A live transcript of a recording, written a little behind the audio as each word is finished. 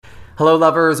Hello,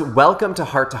 lovers. Welcome to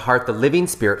Heart, the Living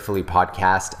Spiritfully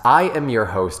podcast. I am your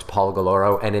host, Paul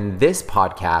Galoro, and in this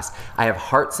podcast, I have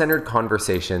heart-centered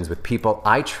conversations with people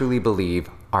I truly believe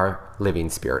are living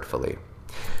spiritfully.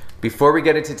 Before we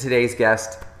get into today's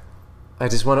guest, I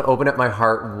just want to open up my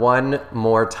heart one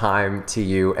more time to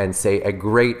you and say a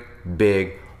great,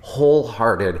 big,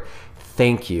 wholehearted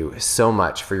thank you so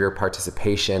much for your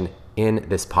participation in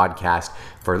this podcast,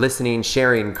 for listening,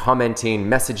 sharing, commenting,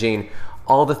 messaging,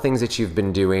 all the things that you've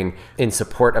been doing in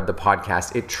support of the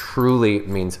podcast. It truly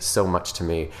means so much to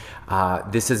me.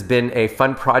 This has been a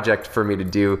fun project for me to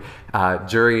do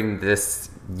during this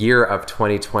year of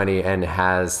 2020 and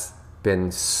has been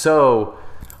so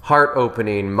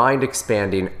heart-opening,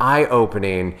 mind-expanding,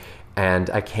 eye-opening, and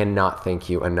I cannot thank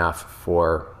you enough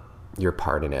for your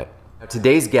part in it.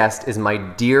 Today's guest is my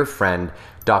dear friend,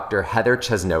 Dr. Heather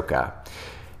Chesnoka.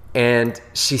 And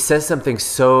she says something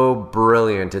so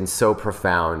brilliant and so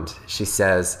profound. She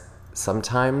says,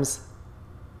 sometimes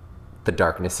the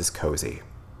darkness is cozy.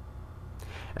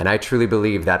 And I truly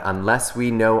believe that unless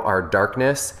we know our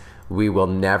darkness, we will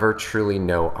never truly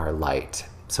know our light.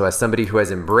 So as somebody who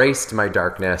has embraced my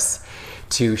darkness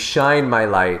to shine my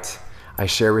light, I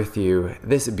share with you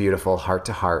this beautiful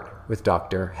heart-to-heart with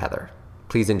Dr. Heather.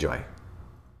 Please enjoy.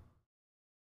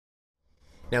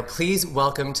 Now, please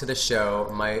welcome to the show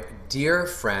my dear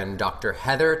friend, Dr.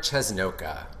 Heather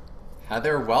Chesnoka.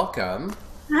 Heather, welcome.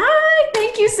 Hi,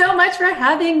 thank you so much for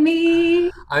having me.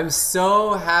 I'm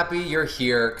so happy you're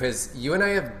here because you and I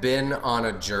have been on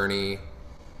a journey,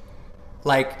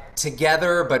 like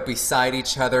together, but beside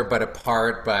each other, but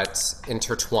apart, but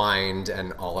intertwined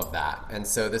and all of that. And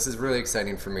so this is really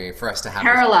exciting for me, for us to have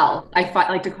Parallel,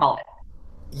 like to call it.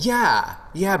 Yeah,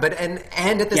 but and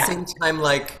at the same time,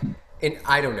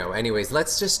 I don't know. Anyways,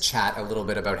 let's just chat a little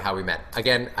bit about how we met.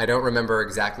 Again, I don't remember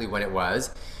exactly when it was,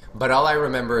 but all I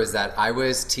remember is that I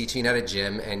was teaching at a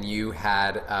gym and you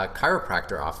had a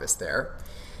chiropractor office there.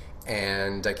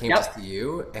 And I came to see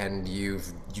you and you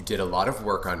did a lot of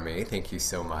work on me. Thank you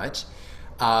so much.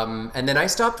 And then I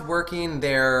stopped working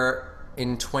there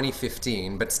in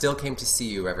 2015, but still came to see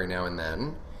you every now and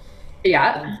then.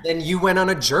 Yeah. And then you went on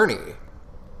a journey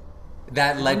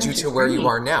that led you to where you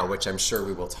are now, which I'm sure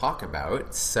we will talk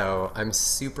about. So I'm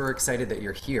super excited that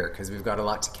you're here because we've got a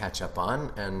lot to catch up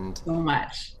on. And so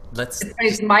much. Let's.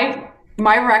 My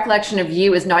recollection of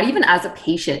you is not even as a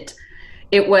patient.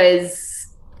 It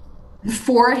was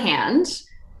beforehand.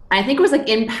 I think it was like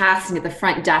in passing at the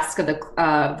front desk of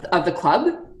the club,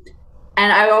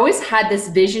 and I always had this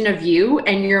vision of you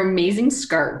and your amazing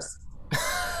scarves.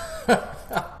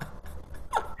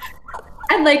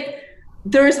 And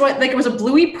there was it was a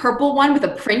bluey purple one with a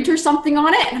print or something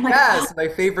on it. And I'm like, yes, my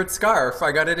favorite scarf.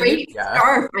 I got it in India.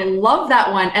 Scarf. I love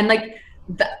that one. And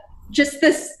just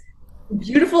this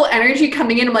beautiful energy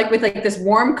coming in, with this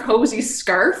warm, cozy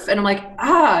scarf. And I'm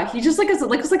like, he just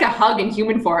looks like a hug in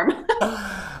human form.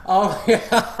 Oh,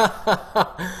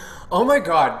 yeah. Oh my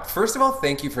God. First of all,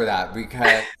 thank you for that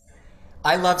because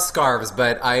I love scarves,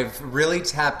 but I've really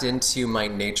tapped into my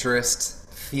naturist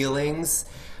feelings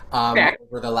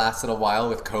over the last little while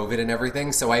with COVID and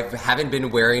everything. So I haven't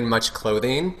been wearing much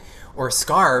clothing or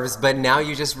scarves, but now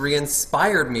you just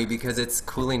re-inspired me because it's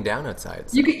cooling down outside.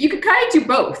 So. You could kind of do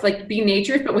both, be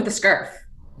naturist, but with a scarf.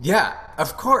 Yeah,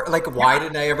 of course. Why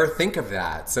didn't I ever think of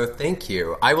that? So thank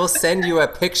you. I will send you a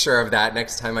picture of that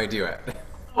next time I do it.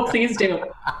 Oh, please do.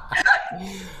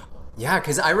 Yeah,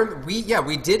 because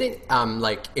we didn't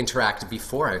interact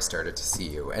before I started to see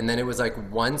you, and then it was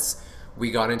once we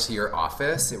got into your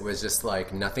office, it was just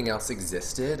nothing else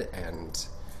existed. And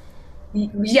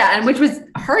yeah, and which was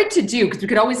hard to do because we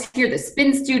could always hear the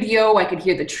spin studio. I could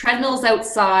hear the treadmills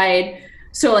outside.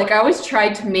 So I always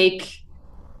tried to make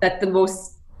that the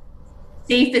most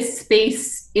safest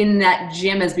space in that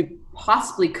gym as we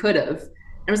possibly could have.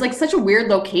 And it was such a weird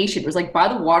location. It was by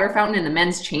the water fountain in the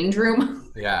men's change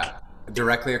room. Yeah.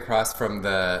 Directly across from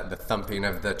the thumping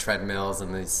of the treadmills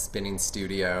and the spinning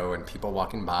studio and people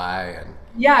walking by. And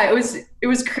yeah, it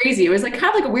was crazy. It was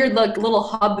kind of a weird little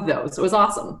hub though, so it was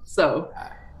awesome. So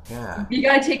yeah, you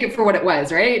gotta take it for what it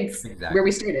was, right? It's exactly where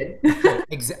we started.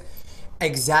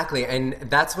 Exactly, and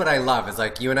that's what I love is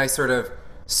you and I sort of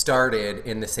started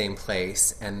in the same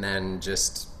place and then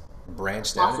just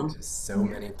branched out into so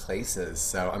many places.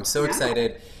 So I'm so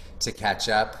excited to catch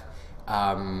up.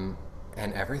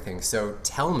 And everything. So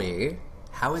tell me,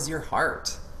 how is your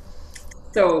heart?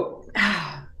 So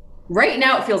right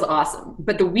now it feels awesome,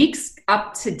 but the weeks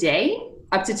up to today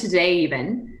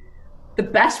even, the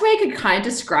best way I could kind of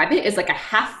describe it is a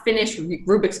half-finished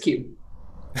Rubik's Cube.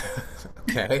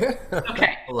 Okay.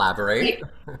 Okay. Elaborate.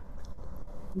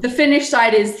 The finish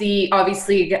side is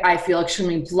obviously I feel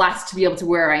extremely blessed to be able to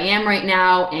where I am right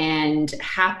now and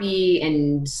happy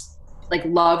and like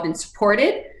loved and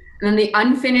supported. And then the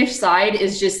unfinished side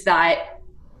is just that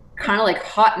kind of like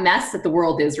hot mess that the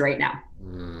world is right now.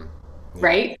 Mm, yeah.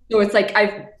 Right. So it's like,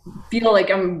 I feel like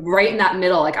I'm right in that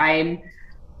middle. Like I'm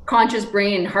conscious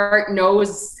brain and heart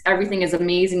knows everything is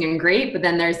amazing and great. But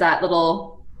then there's that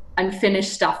little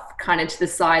unfinished stuff kind of to the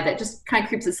side that just kind of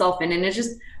creeps itself in. And it's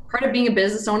just part of being a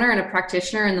business owner and a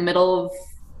practitioner in the middle of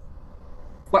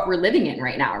what we're living in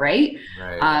right now. Right.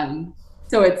 Right.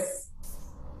 So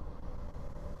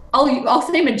I'll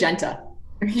say magenta.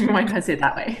 If you want to say it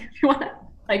that way. If you want to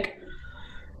like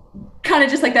kind of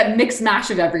just like that mix mash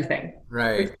of everything.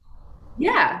 Right.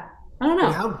 Yeah. I don't And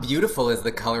know. how beautiful is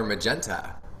the color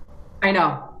magenta? I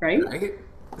know, right? Right?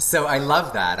 So I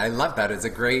love that. I love that. It's a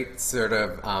great sort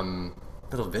of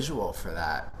little visual for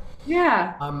that.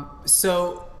 Yeah.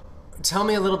 So tell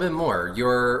me a little bit more.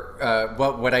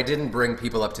 What I didn't bring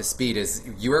people up to speed is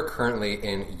you are currently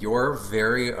in your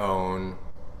very own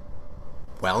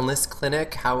wellness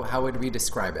clinic. How would we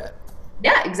describe it?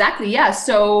 Yeah, exactly. Yeah.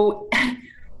 So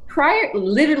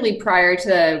literally prior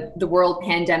to the world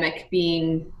pandemic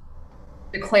being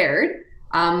declared,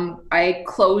 I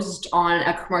closed on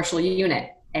a commercial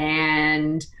unit.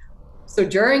 And so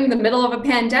during the middle of a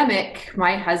pandemic,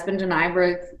 my husband and I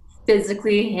were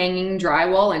physically hanging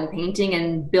drywall and painting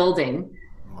and building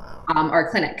Wow. our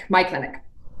clinic, my clinic.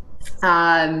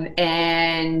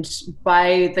 And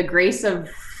by the grace of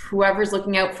whoever's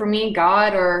looking out for me,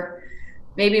 God, or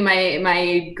maybe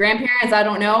my grandparents, I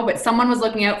don't know, but someone was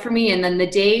looking out for me. And then the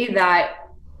day that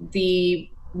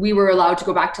we were allowed to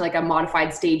go back to like a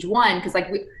modified stage one, because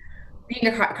being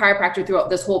a chiropractor throughout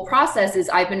this whole process is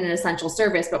I've been an essential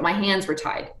service, but my hands were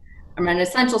tied. I'm an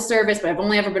essential service, but I've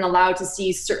only ever been allowed to see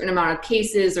a certain amount of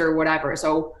cases or whatever.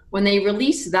 So when they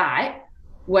released that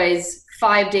was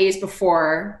 5 days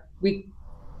before we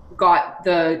got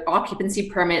the occupancy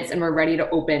permits and we're ready to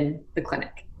open the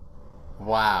clinic.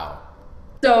 Wow.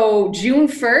 So June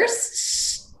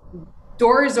 1st,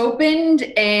 doors opened,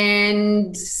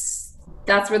 and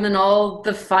that's where then all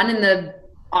the fun and the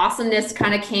awesomeness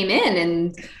kind of came in.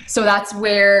 And so that's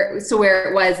where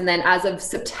it was. And then as of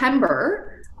September,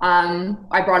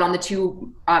 I brought on the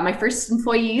two, my first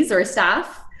employees or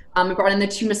staff. I brought in the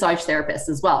two massage therapists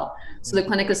as well. So the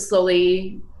clinic is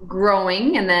slowly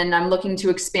growing, and then I'm looking to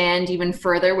expand even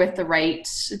further with the right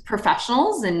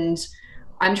professionals. And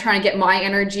I'm trying to get my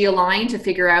energy aligned to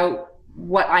figure out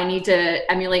what I need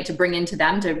to emulate to bring into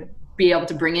them to be able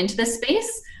to bring into this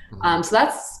space. So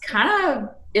that's kind of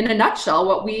in a nutshell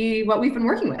what we've been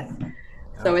working with.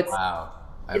 So Wow.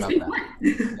 I it's love been that.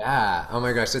 fun. Yeah. Oh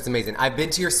my gosh, that's amazing. I've been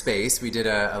to your space. We did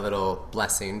a little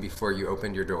blessing before you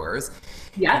opened your doors.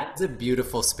 Yeah. It's a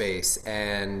beautiful space,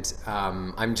 and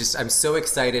I'm so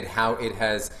excited how it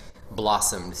has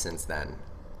blossomed since then.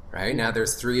 Right now,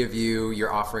 there's three of you.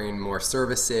 You're offering more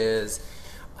services,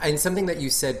 and something that you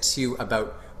said too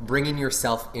about bringing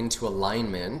yourself into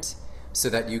alignment so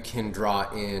that you can draw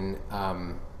in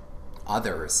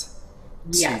others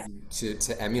Yes.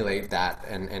 to emulate that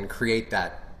and create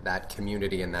that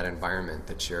community and that environment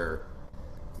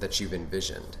that you've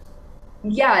envisioned.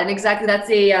 Yeah, and exactly. That's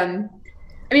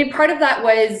I mean, part of that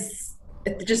was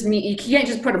just me. You can't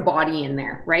just put a body in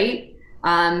there, right?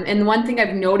 And one thing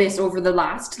I've noticed over the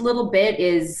last little bit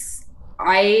is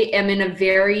I am in a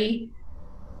very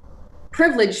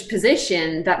privileged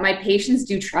position that my patients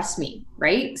do trust me,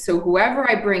 right? So whoever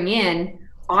I bring in,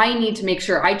 I need to make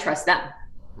sure I trust them,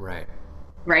 Right.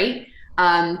 right?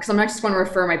 Because I'm not just going to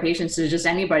refer my patients to just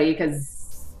anybody,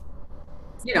 because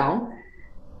you know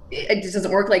it just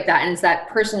doesn't work like that. And it's that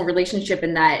personal relationship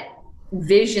and that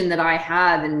vision that I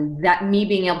have, and that me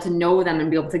being able to know them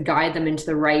and be able to guide them into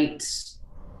the right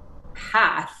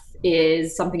path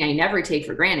is something I never take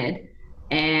for granted.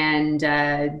 And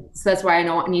so that's why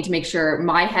I need to make sure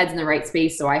my head's in the right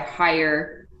space. So I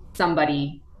hire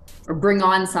somebody or bring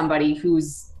on somebody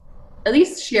who's at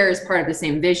least shares part of the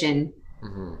same vision,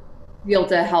 Hmm. to be able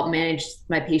to help manage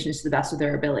my patients to the best of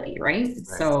their ability, right? Right.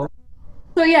 So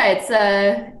yeah, it's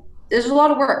there's a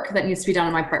lot of work that needs to be done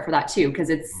on my part for that too, because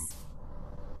it's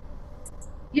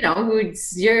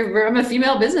I'm a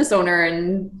female business owner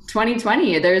in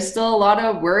 2020. There's still a lot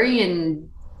of worry and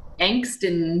angst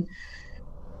and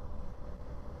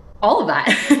all of that,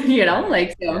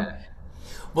 like, so Yeah.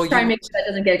 Well, try and you make sure that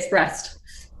doesn't get expressed.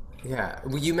 yeah.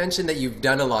 Well, you mentioned that you've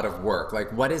done a lot of work.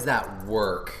 Like, what is that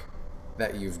work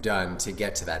that you've done to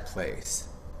get to that place?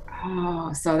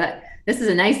 Oh, so this is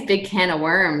a nice big can of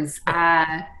worms.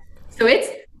 So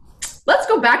let's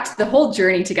go back to the whole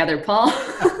journey together, Paul.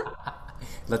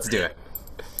 Let's do it.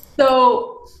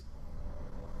 So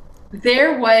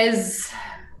there was,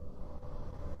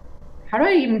 how do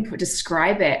I even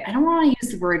describe it? I don't want to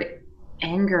use the word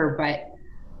anger, but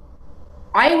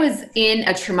I was in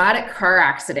a traumatic car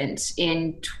accident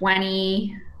in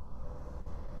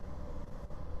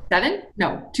 2007,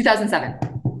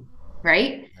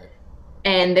 right?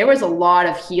 And there was a lot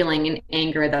of healing and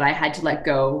anger that I had to let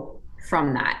go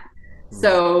from that.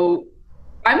 So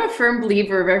I'm a firm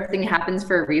believer of everything happens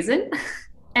for a reason.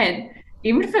 And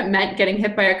even if it meant getting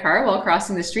hit by a car while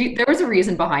crossing the street, there was a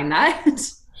reason behind that,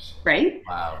 right?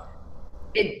 Wow.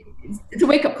 It's a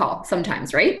wake up call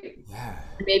sometimes, right? Yeah.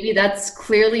 Maybe that's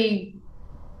clearly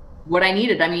what I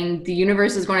needed. I mean, the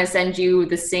universe is going to send you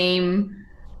the same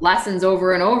lessons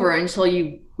over and over until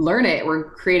you learn it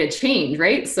or create a change,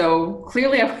 right? So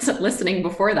clearly I wasn't listening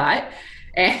before that.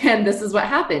 And this is what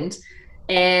happened.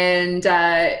 And so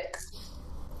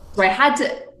I had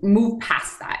to move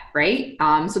past that, right?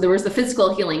 So there was the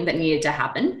physical healing that needed to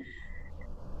happen.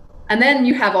 And then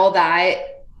you have all that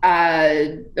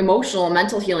emotional,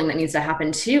 mental healing that needs to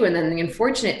happen too. And then the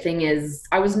unfortunate thing is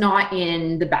I was not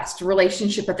in the best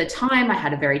relationship at the time. I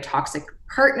had a very toxic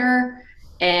partner,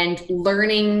 and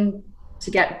learning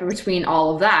to get between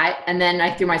all of that. And then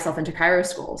I threw myself into chiro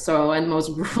school. So in the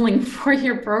most grueling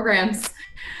 4-year programs,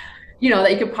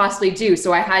 that you could possibly do.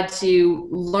 So I had to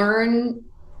learn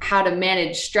how to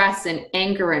manage stress and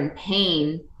anger and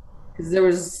pain, because there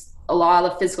was a lot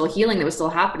of physical healing that was still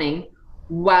happening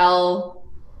while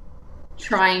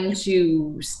trying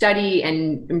to study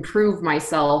and improve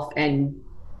myself. And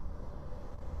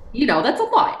that's a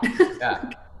lot.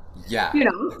 Yeah.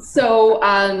 So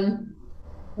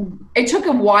it took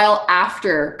a while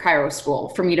after chiro school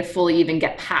for me to fully even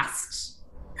get past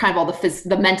kind of all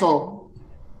the mental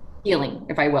healing,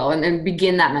 if I will, and then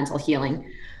begin that mental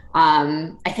healing.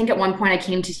 I think at one point I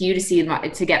came to you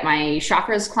to get my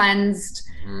chakras cleansed,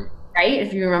 right?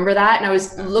 If you remember that. And I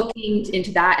was looking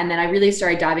into that. And then I really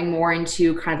started diving more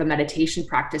into kind of a meditation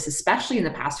practice, especially in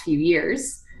the past few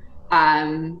years.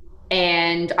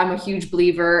 And I'm a huge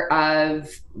believer of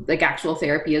like actual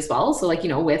therapy as well. So like,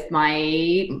 with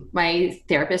my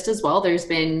therapist as well, there's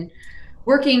been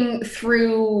working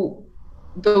through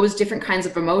those different kinds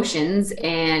of emotions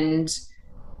and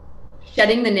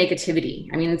shedding the negativity.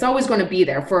 I mean, it's always going to be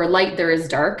there. For light, there is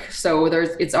dark. So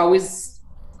it's always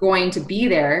going to be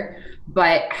there.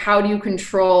 But how do you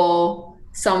control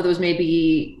some of those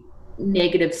maybe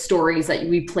negative stories that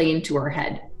we play into our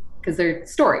head? Because they're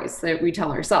stories that we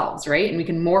tell ourselves, right? And we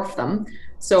can morph them.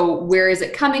 So where is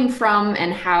it coming from,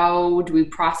 and how do we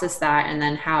process that? And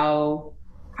then how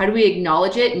do we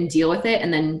acknowledge it and deal with it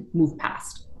and then move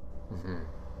past? Mm-hmm.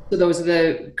 So those are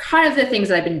the kind of the things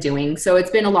that I've been doing. So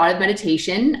it's been a lot of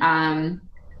meditation.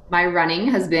 My running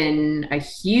has been a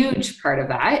huge part of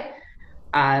that.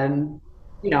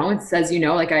 It says,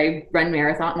 like I run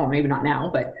marathon. Well, maybe not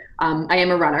now, but I am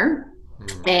a runner.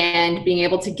 And being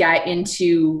able to get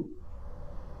into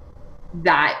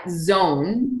that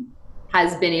zone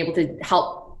has been able to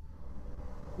help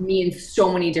me in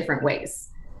so many different ways,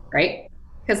 right?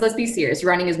 Because let's be serious,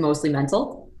 running is mostly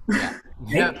mental. Yeah.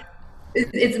 Yeah. Right?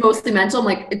 It's mostly mental. I'm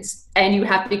like, and you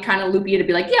have to be kind of loopy to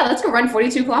be like, yeah, let's go run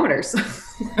 42 kilometers.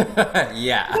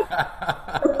 Yeah.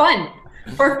 For fun.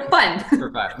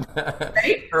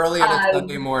 Right? Early on a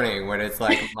Sunday morning when it's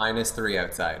like -3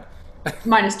 outside.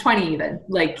 -20 even.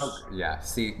 Like, yeah.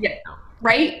 See. Yeah.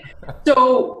 Right.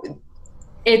 So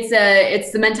it's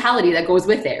the mentality that goes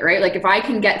with it, right? Like if I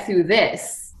can get through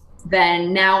this,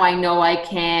 then now I know I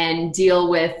can deal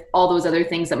with all those other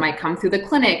things that might come through the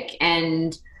clinic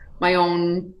and my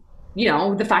own,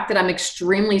 the fact that I'm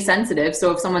extremely sensitive.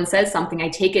 So if someone says something, I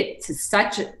take it to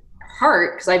such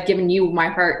heart because I've given you my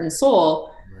heart and soul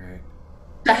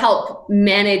to help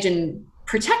manage and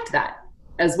protect that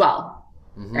as well.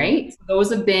 Mm-hmm. Right. So those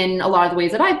have been a lot of the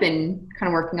ways that I've been kind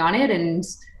of working on it. And,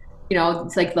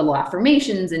 it's like little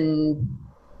affirmations and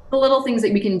the little things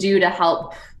that we can do to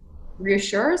help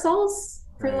reassure ourselves,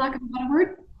 for the lack of a better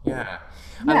word. Yeah.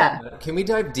 Yeah. Can we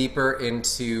dive deeper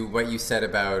into what you said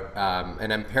about,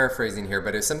 and I'm paraphrasing here,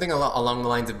 but it's something along the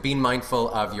lines of being mindful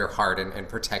of your heart and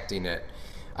protecting it.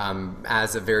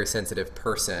 As a very sensitive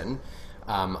person,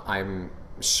 I'm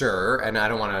sure, and I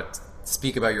don't want to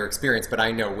speak about your experience, but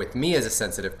I know with me as a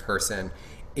sensitive person,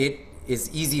 it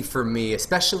is easy for me,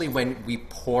 especially when we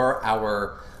pour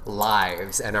our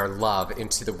lives and our love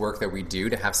into the work that we do,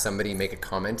 to have somebody make a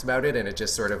comment about it and it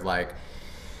just sort of like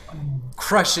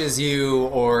crushes you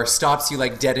or stops you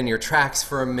like dead in your tracks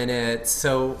for a minute.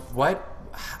 So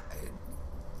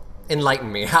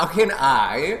enlighten me. How can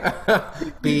I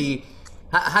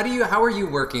how are you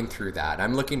working through that?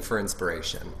 I'm looking for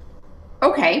inspiration.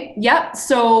 Okay. Yep.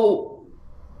 So,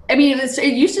 I mean,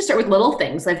 it used to start with little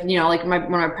things, like like when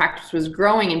my practice was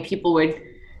growing and people would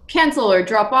cancel or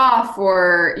drop off,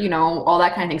 or all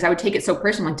that kind of things. I would take it so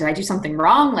personal. Like, did I do something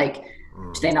wrong? Like,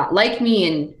 do they not like me?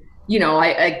 And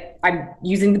I'm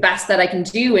using the best that I can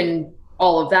do, and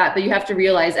all of that. But you have to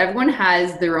realize everyone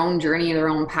has their own journey, their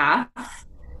own path,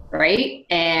 right?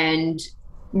 And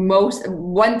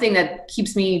one thing that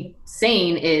keeps me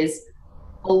sane is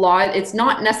it's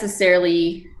not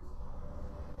necessarily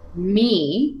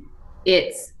me,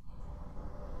 it's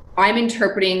I'm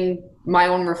interpreting my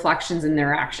own reflections in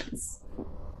their actions,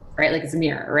 right? Like it's a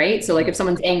mirror, right? So like if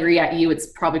someone's angry at you, it's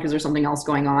probably because there's something else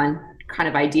going on, kind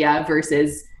of idea,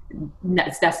 versus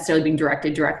it's necessarily being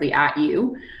directed directly at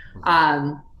you.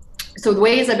 So the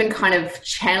ways I've been kind of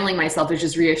channeling myself is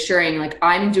just reassuring, like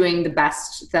I'm doing the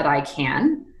best that I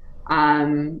can.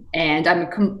 And I'm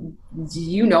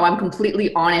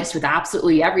completely honest with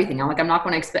absolutely everything. I'm not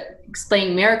going to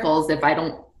explain miracles if I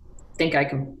don't think I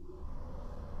can,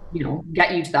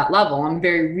 get you to that level. I'm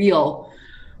very real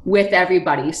with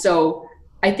everybody. So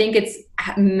I think it's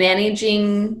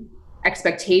managing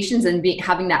expectations and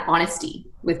having that honesty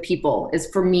with people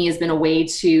for me has been a way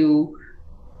to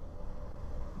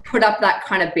put up that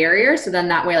kind of barrier. So then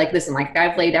that way, like, listen, like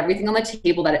I've laid everything on the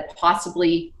table that it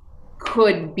possibly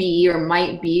could be or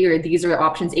might be, or these are the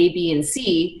options A, B, and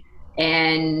C,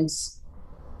 and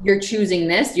you're choosing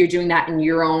this, you're doing that in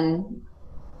your own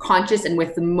conscious and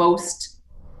with the most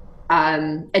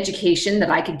education that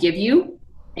I could give you,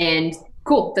 and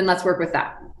cool, then let's work with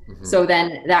that. So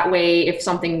then that way, if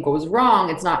something goes wrong,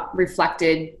 it's not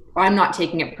reflected, I'm not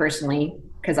taking it personally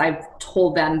because I've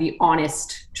told them the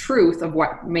honest truth of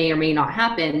what may or may not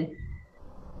happen,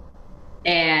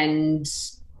 and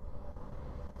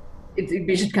it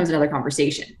just becomes another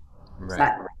conversation. Right. Does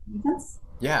that make sense?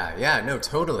 Yeah, no,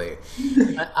 totally.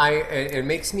 It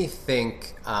makes me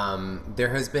think, there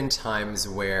has been times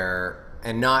where,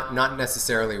 and not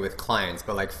necessarily with clients,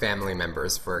 but like family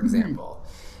members, for example,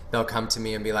 they'll come to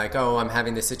me and be like, oh, I'm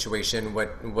having this situation.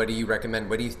 What do you recommend?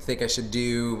 What do you think I should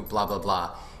do? Blah, blah,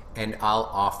 blah. And I'll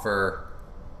offer,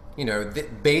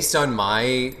 based on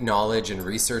my knowledge and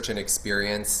research and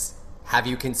experience, have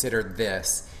you considered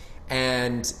this?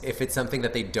 And if it's something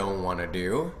that they don't want to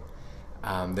do,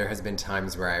 there has been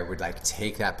times where I would like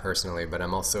take that personally, but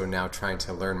I'm also now trying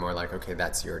to learn more like, okay,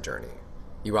 that's your journey.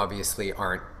 You obviously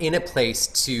aren't in a place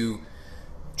to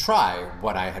try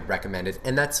what I had recommended,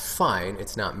 and that's fine.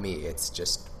 It's not me. It's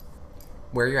just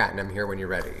where you're at, and I'm here when you're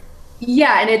ready.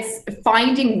 Yeah, and it's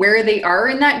finding where they are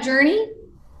in that journey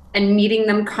and meeting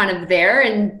them kind of there,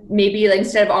 and maybe like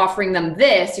instead of offering them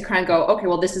this, you kind of go, okay,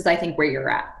 well, this is, I think, where you're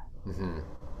at.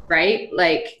 Right?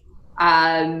 Like,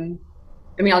 I'll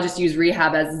just use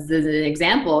rehab as an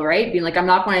example, right? Being like, I'm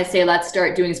not going to say, let's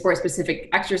start doing sport specific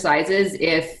exercises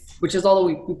which is all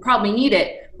we probably need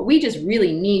it, but we just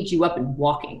really need you up and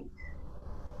walking.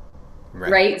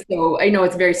 Right? So I know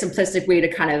it's a very simplistic way to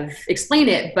kind of explain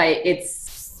it, but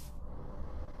it's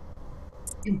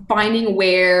finding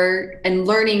where and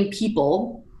learning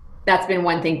people. That's been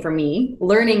one thing for me,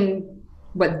 learning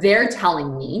what they're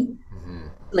telling me,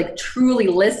 like truly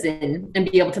listen and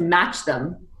be able to match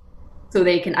them so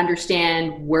they can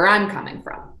understand where I'm coming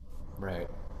from. Right.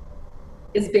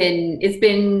 I've been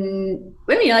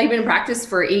in practice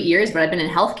for 8 years, but I've been in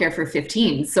healthcare for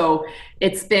 15. So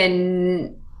it's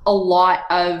been a lot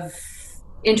of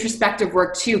introspective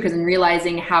work too, because I'm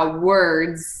realizing how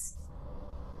words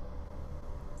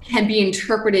can be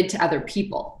interpreted to other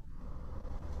people.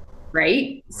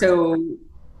 Right? So,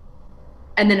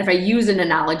 and then if I use an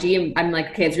analogy, I'm like,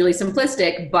 okay, it's really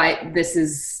simplistic, but this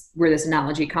is where this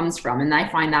analogy comes from. And I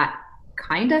find that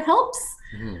kind of helps.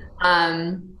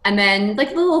 And then like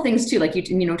the little things too, like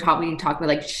you talk about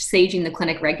like saging the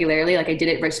clinic regularly. Like I did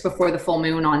it right just before the full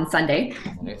moon on Sunday,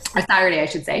 or Saturday, I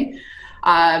should say.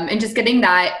 And just getting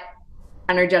that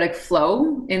energetic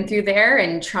flow in through there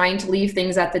and trying to leave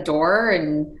things at the door.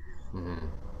 And,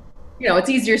 it's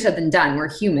easier said than done. We're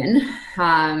human.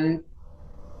 And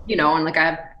like I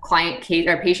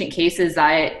have patient cases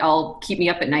I'll keep me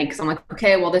up at night because I'm like,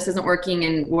 okay, well, this isn't working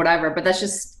and whatever, but that's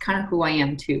just kind of who I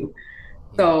am too.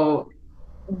 So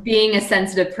being a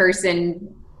sensitive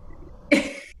person,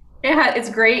 it's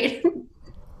great,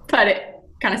 but it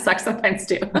kind of sucks sometimes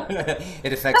too.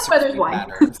 It affects your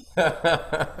patterns.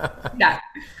 Yeah.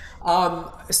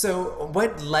 So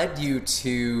what led you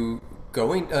to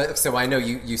going, so I know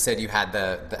you said you had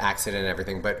the accident and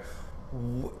everything, but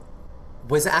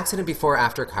was the accident before or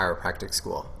after chiropractic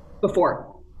school?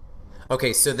 Before.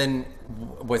 Okay, so then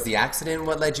was the accident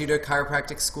what led you to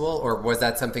chiropractic school, or was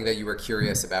that something that you were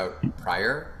curious about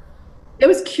prior? I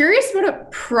was curious about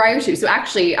it prior to. So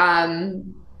actually,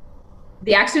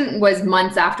 the accident was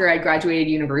months after I graduated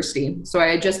university. So I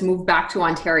had just moved back to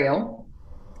Ontario,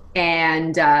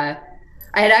 and I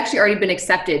had actually already been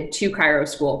accepted to Chiro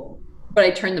school, but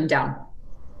I turned them down.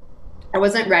 I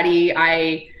wasn't ready.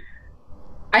 I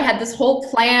had this whole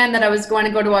plan that I was going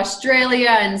to go to Australia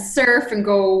and surf and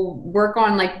go work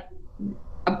on like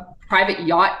a private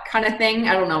yacht kind of thing.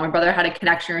 I don't know. My brother had a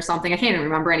connection or something. I can't even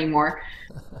remember anymore.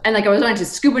 And like I was going to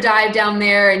scuba dive down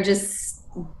there and just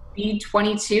be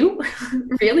 22,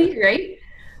 really, right?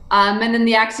 And then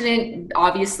the accident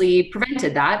obviously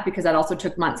prevented that because that also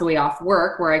took months away off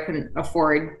work where I couldn't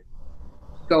afford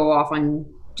to go off and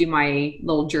do my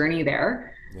little journey there.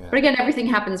 Yeah. But again, everything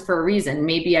happens for a reason.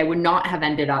 Maybe I would not have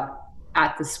ended up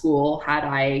at the school had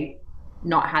I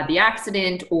not had the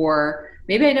accident, or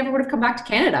maybe I never would have come back to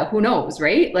Canada. Who knows,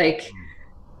 right? Like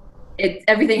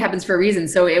everything happens for a reason.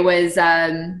 So it was,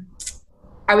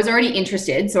 I was already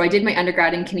interested. So I did my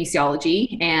undergrad in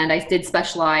kinesiology, and I did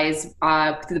specialize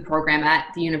through the program at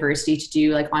the university to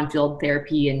do like on-field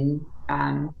therapy and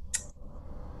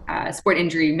sport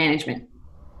injury management.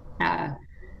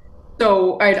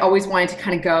 So I'd always wanted to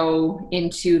kind of go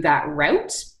into that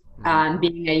route.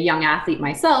 Being a young athlete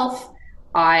myself,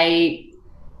 being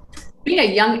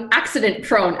a young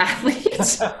accident-prone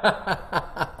athlete,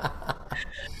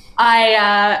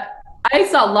 I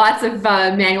saw lots of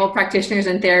manual practitioners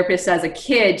and therapists as a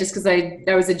kid, just because I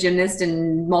was a gymnast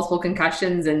and multiple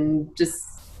concussions and just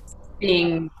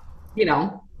being,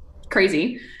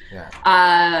 crazy. Yeah.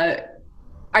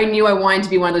 I knew I wanted to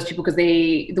be one of those people because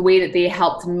the way that they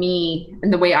helped me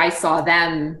and the way I saw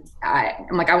them,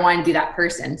 I'm like, I wanted to be that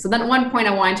person. So then at one point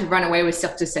I wanted to run away with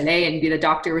Cirque du Soleil and be the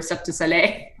doctor with Cirque du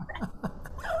Soleil.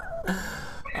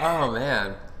 Oh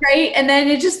man. Right. And then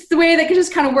it just, the way that could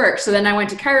just kind of work. So then I went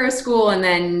to Chiro school, and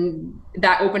then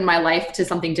that opened my life to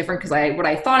something different, because what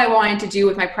I thought I wanted to do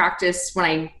with my practice when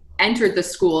I entered the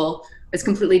school is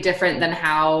completely different than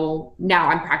how now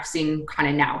I'm practicing kind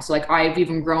of now. So like I've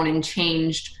even grown and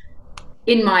changed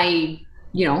in my,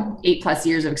 8+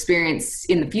 years of experience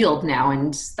in the field now.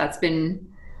 And that's been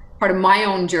part of my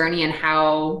own journey and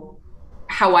how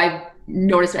I've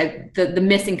noticed the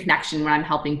missing connection when I'm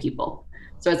helping people.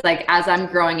 So it's like, as I'm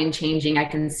growing and changing, I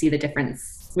can see the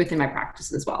difference within my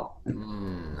practice as well.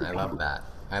 I love that.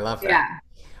 I love that.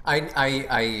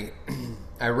 Yeah.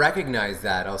 I recognize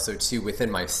that also too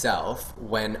within myself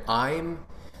when I'm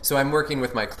working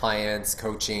with my clients,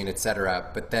 coaching,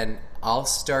 etc. But then I'll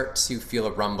start to feel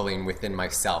a rumbling within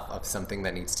myself of something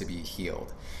that needs to be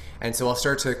healed. And so I'll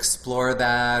start to explore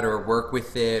that or work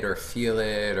with it or feel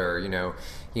it, or,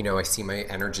 I see my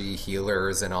energy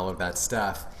healers and all of that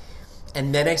stuff.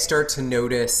 And then I start to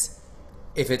notice,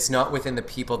 if it's not within the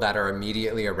people that are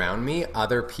immediately around me,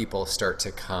 other people start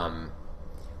to come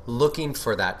looking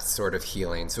for that sort of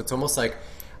healing. So it's almost like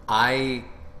I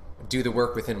do the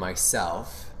work within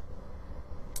myself,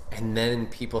 and then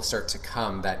people start to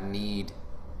come that need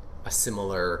a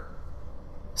similar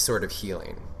sort of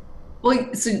healing.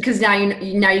 Well, so because now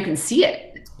you can see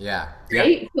it. Yeah.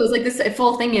 Right. Yeah. So it's like this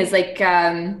full thing is like,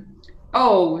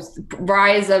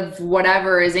 rise of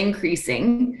whatever is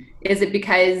increasing. Is it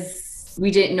because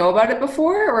we didn't know about it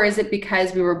before, or is it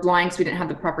because we were blind so we didn't have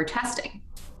the proper testing?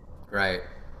 Right.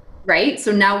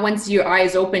 So now once your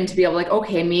eyes open to be able, like,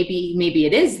 okay, maybe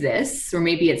it is this, or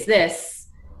maybe it's this.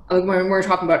 Like when we're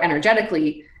talking about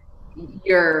energetically,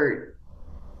 you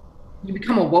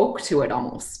become awoke to it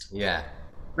almost. Yeah.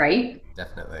 Right.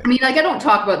 Definitely. I mean, like, I don't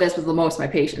talk about this with most of my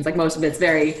patients. Like, most of it's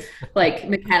very like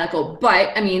mechanical.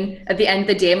 But I mean, at the end of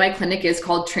the day, my clinic is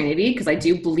called Trinity because I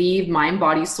do believe mind,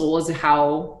 body, soul is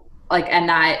how, like, and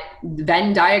that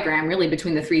Venn diagram really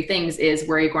between the three things is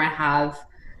where you're going to have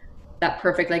that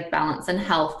perfect like balance and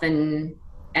health and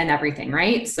everything,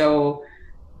 right? So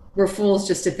we're fools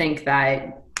just to think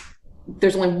that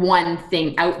there's only one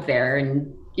thing out there.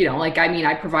 And, like, I mean,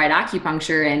 I provide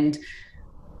acupuncture, and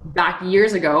back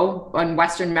years ago on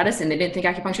Western medicine, they didn't think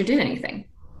acupuncture did anything.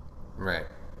 Right.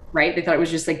 They thought it was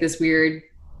just like this weird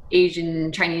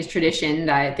Asian Chinese tradition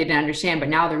that they didn't understand, but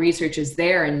now the research is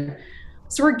there. And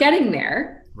so we're getting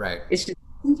there. Right. It's just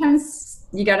sometimes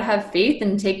you got to have faith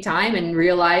and take time and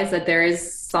realize that there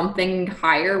is something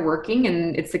higher working,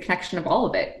 and it's the connection of all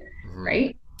of it. Mm-hmm.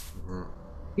 Right. Mm-hmm.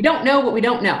 We don't know what we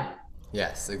don't know.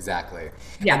 Yes, exactly.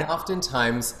 Yeah. And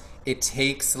oftentimes it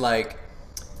takes, like,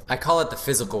 I call it the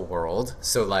physical world,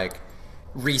 so like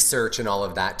research and all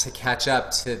of that, to catch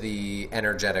up to the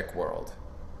energetic world.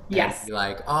 Yes. And be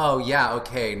like, oh yeah,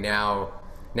 okay, now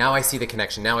I see the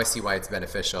connection. Now I see why it's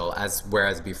beneficial.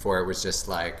 Whereas before it was just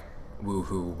like,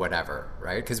 woohoo, whatever,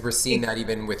 right? Because we're seeing that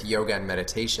even with yoga and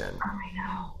meditation. I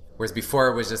know. Whereas before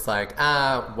it was just like,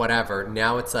 whatever.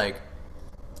 Now it's like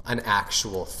an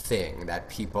actual thing that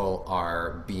people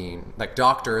are being, like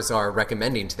doctors are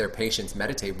recommending to their patients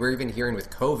meditate. We're even hearing with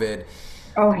COVID,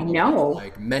 Oh, I know.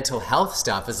 like mental health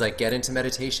stuff is like, get into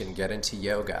meditation, get into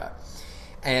yoga.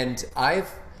 And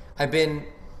I've been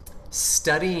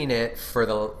studying it for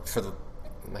the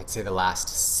I'd say the last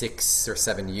 6 or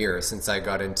 7 years since I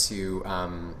got into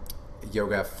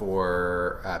yoga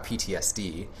for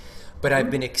PTSD. But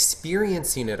I've been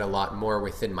experiencing it a lot more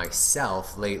within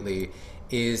myself lately,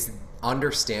 is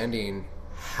understanding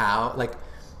how, like,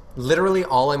 literally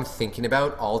all I'm thinking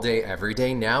about all day, every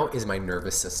day now is my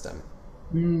nervous system.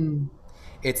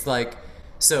 It's like,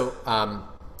 so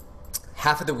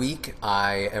half of the week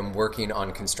I am working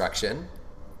on construction,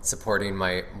 supporting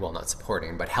not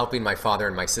supporting, but helping my father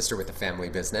and my sister with the family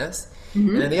business.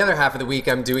 And then the other half of the week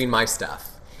I'm doing my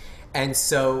stuff. And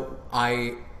so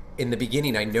in the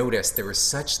beginning, I noticed there was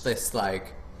such this,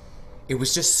 like, it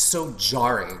was just so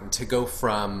jarring to go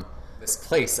from this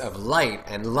place of light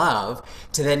and love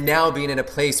to then now being in a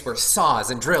place where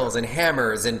saws and drills and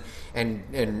hammers and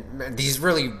these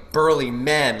really burly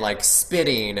men like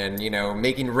spitting and, you know,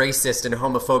 making racist and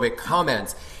homophobic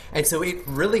comments. And so it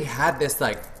really had this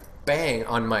like bang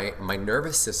on my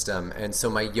nervous system. And so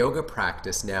my yoga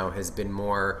practice now has been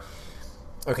more,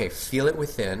 okay, feel it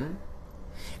within,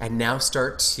 and now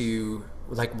start to,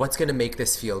 like, what's going to make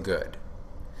this feel good?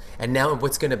 And now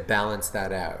what's going to balance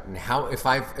that out? And how, if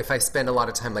I spend a lot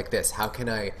of time like this, how can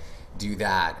I do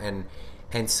that?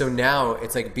 And so now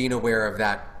it's like being aware of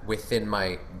that within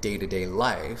my day-to-day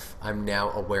life. I'm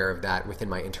now aware of that within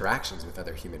my interactions with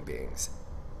other human beings.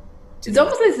 It's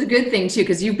almost like it's a good thing too,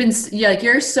 because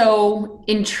you're so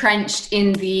entrenched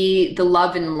in the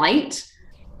love and light,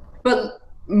 but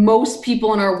most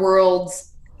people in our worlds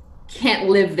can't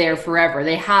live there forever.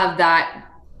 They have that,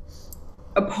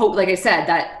 like I said,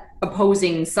 that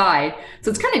opposing side.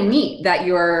 So it's kind of neat that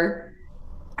you're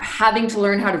having to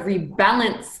learn how to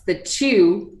rebalance the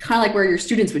two, kind of like where your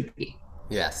students would be.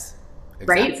 Yes. Exactly.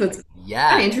 Right. So it's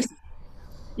kind of interesting.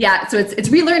 Yeah. So it's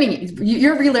relearning.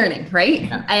 You're relearning, right?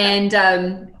 Yeah. And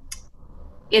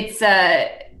it's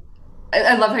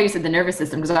I love how you said the nervous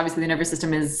system, because obviously the nervous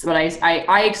system is what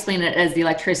I explain it as the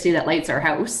electricity that lights our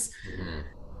house.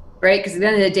 Right? Because at the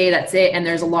end of the day, that's it. And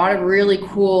there's a lot of really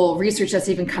cool research that's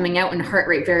even coming out in heart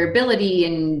rate variability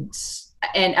and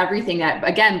everything that,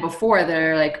 again, before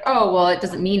they're like, oh, well, it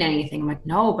doesn't mean anything. I'm like,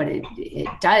 no, but it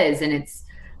does. And it's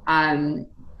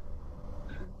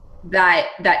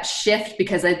that shift,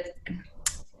 because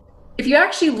if you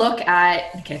actually look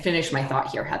at, okay, finish my thought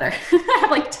here, Heather. I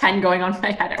have like 10 going on in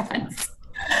my head at once.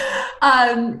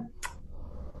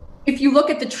 If you look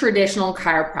at the traditional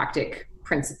chiropractic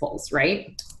principles,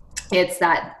 right? It's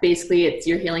that basically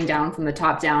you're healing down from the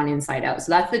top down, inside out.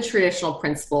 So that's the traditional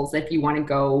principles if you want to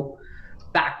go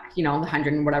back, the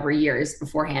 100 and whatever years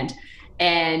beforehand.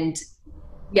 And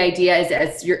the idea is,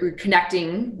 as you're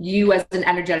connecting, you as an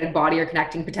energetic body are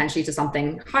connecting potentially to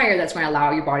something higher that's going to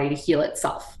allow your body to heal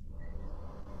itself.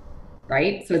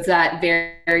 Right? So it's that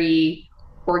very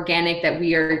organic that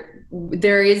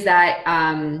there is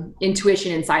that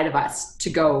intuition inside of us to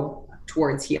go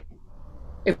towards healing,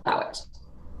 if we allow it.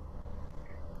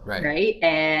 Right.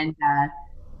 And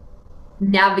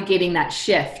navigating that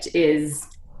shift is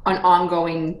an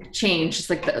ongoing change.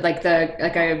 It's like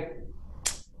the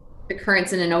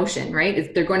currents in an ocean,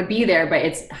 right? They're going to be there, but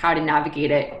it's how to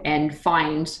navigate it and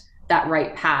find that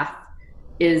right path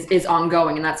is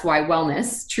ongoing. And that's why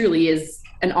wellness truly is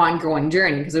an ongoing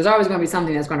journey, because there's always going to be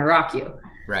something that's going to rock you.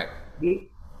 Right.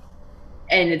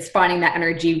 And it's finding that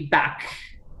energy back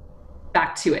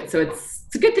to it. So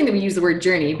it's a good thing that we use the word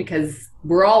journey, because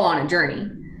we're all on a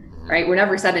journey, right? We're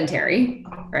never sedentary,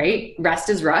 right? Rest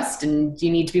is rust, and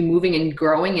you need to be moving and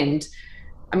growing. And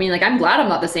I mean, like, I'm glad I'm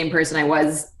not the same person I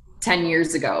was 10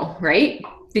 years ago, right?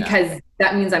 Because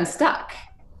that means I'm stuck,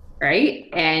 right?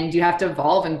 And you have to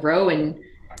evolve and grow and,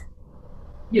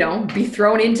 be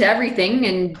thrown into everything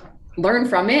and learn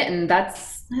from it. And I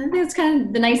think that's kind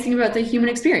of the nice thing about the human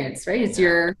experience, right? It's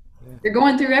you're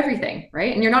going through everything,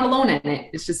 right? And you're not alone in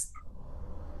it. It's just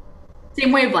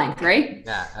same wavelength, right?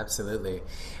 Yeah, absolutely.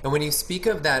 And when you speak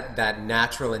of that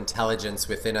natural intelligence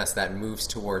within us that moves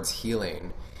towards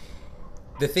healing,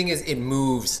 the thing is, it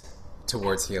moves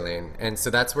towards healing. And so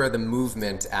that's where the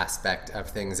movement aspect of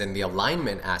things and the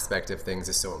alignment aspect of things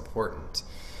is so important.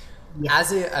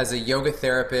 Yes. As a yoga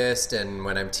therapist, and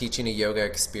when I'm teaching a yoga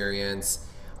experience,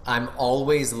 I'm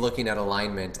always looking at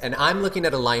alignment. And I'm looking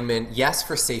at alignment, yes,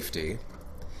 for safety,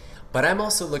 but I'm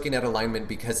also looking at alignment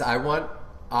because I want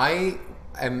I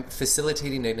am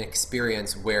facilitating an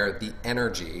experience where the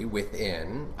energy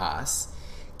within us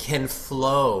can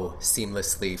flow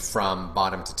seamlessly from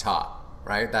bottom to top,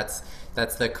 right? That's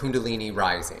the Kundalini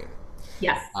rising.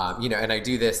 Yes. And I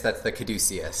do this, that's the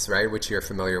caduceus, right? Which you're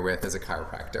familiar with as a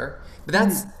chiropractor. But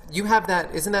that's, you have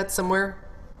that, isn't that somewhere?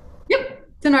 Yep.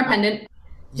 It's in our pendant.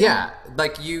 Yeah,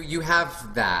 like you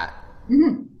have that.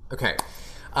 Okay.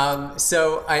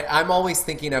 So I'm always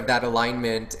thinking of that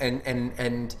alignment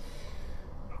and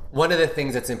one of the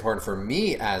things that's important for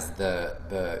me as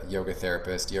the yoga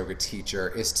therapist, yoga teacher,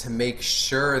 is to make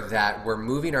sure that we're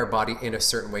moving our body in a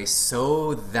certain way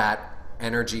so that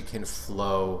energy can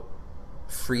flow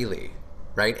freely,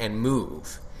 right? And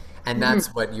move. And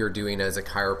that's what you're doing as a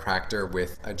chiropractor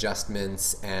with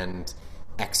adjustments and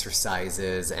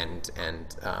exercises and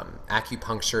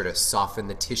acupuncture to soften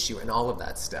the tissue and all of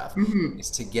that stuff is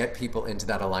to get people into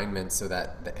that alignment so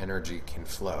that the energy can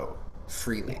flow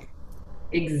freely.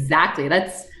 Exactly.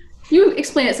 You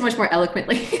explain it so much more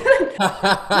eloquently.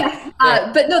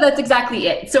 But no, that's exactly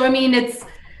it. So, I mean,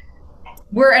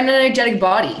 we're an energetic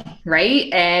body,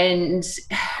 right? And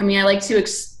I mean, I like to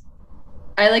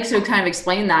kind of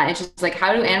explain that. It's just like,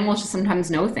 how do animals just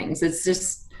sometimes know things? It's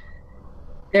just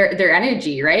their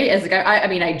energy, right? As like, I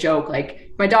mean, I joke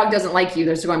like, my dog doesn't like you,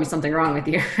 there's going to be something wrong with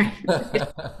you, right?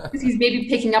 Because he's maybe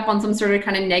picking up on some sort of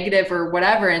kind of negative or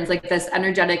whatever. And it's like this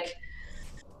energetic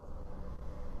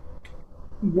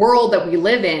world that we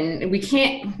live in,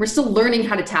 we're still learning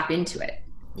how to tap into it.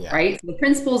 Yeah. Right. So the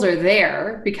principles are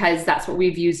there because that's what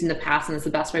we've used in the past and it's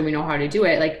the best way we know how to do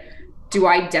it. Like, do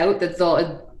I doubt that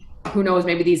who knows,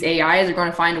 maybe these AIs are going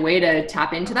to find a way to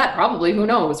tap into that? Probably, who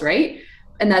knows, right?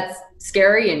 And that's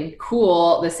scary and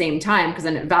cool at the same time because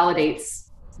then it validates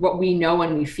what we know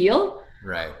and we feel.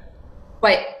 Right.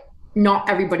 But not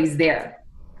everybody's there.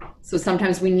 So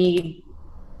sometimes we need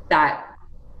that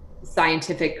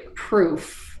scientific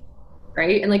proof,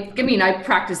 right? And like, I mean, I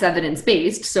practice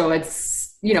evidence-based, so it's,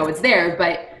 it's there,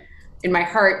 but in my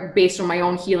heart, based on my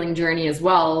own healing journey as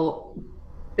well,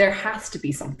 there has to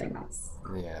be something else.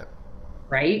 Yeah.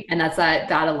 Right. And that's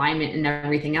that alignment and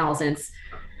everything else. And it's,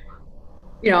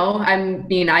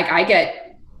 I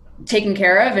get taken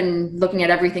care of and looking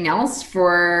at everything else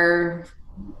to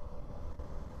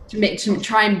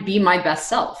try and be my best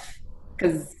self,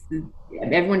 because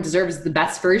everyone deserves the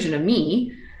best version of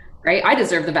me, right? I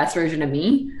deserve the best version of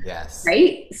me. Yes.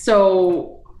 Right.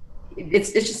 So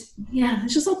it's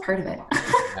just all part of it.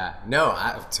 Yeah. No,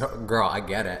 girl, I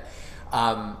get it.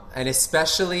 And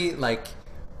especially like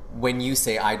when you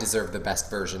say I deserve the best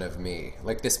version of me,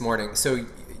 like this morning. So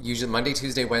usually Monday,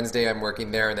 Tuesday, Wednesday, I'm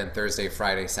working there. And then Thursday,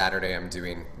 Friday, Saturday, I'm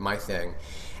doing my thing.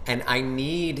 And I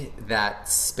need that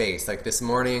space. Like this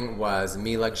morning was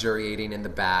me luxuriating in the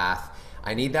bath.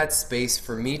 I need that space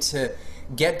for me to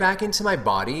get back into my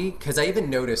body. Cause I even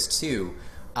noticed too,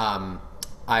 I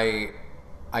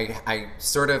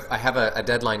have a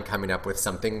deadline coming up with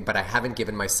something, but I haven't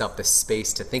given myself the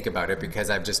space to think about it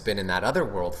because I've just been in that other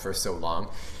world for so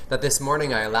long that this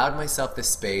morning I allowed myself the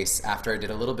space after I did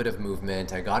a little bit of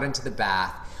movement. I got into the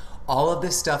bath. All of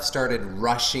this stuff started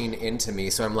rushing into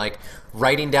me. So I'm like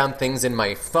writing down things in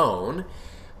my phone.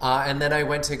 And then I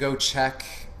went to go check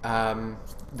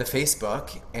the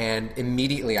Facebook, and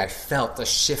immediately I felt a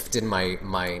shift in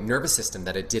my nervous system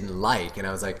that it didn't like. And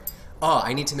I was like, oh,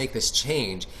 I need to make this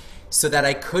change so that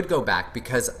I could go back,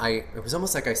 because it was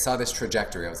almost like I saw this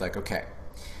trajectory. I was like, okay,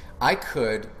 I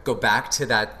could go back to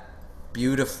that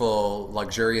beautiful,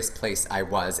 luxurious place I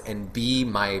was and be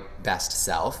my best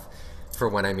self for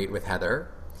when I meet with Heather.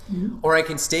 Mm-hmm. Or I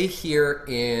can stay here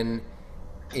in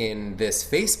this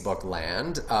Facebook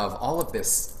land of all of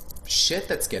this shit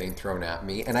that's getting thrown at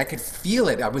me, and I could feel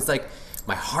it. I was like,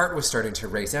 my heart was starting to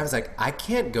race. I was like, I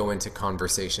can't go into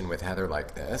conversation with Heather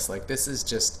like this. Like, this is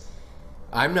just,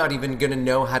 I'm not even going to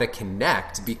know how to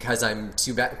connect because I'm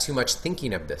too much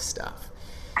thinking of this stuff.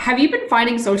 Have you been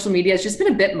finding social media has just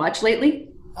been a bit much lately?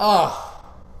 Oh,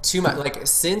 too much. Like,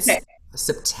 since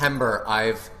September,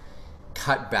 I've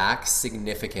cut back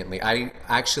significantly. I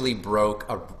actually broke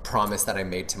a promise that I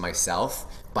made to myself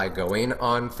by going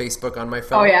on Facebook on my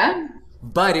phone. Oh, yeah?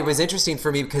 But it was interesting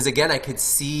for me because, again, I could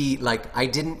see, like, I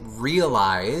didn't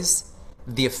realize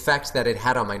the effect that it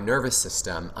had on my nervous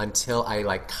system until I,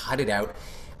 like, cut it out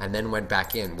and then went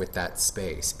back in with that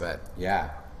space. But, yeah.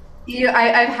 Yeah,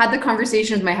 I've had the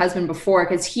conversation with my husband before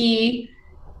because I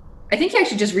think he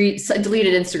actually just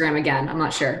deleted Instagram again. I'm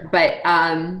not sure. But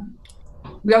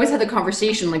we always had the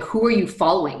conversation, like, who are you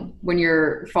following when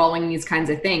you're following these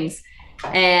kinds of things?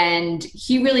 And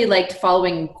he really liked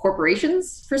following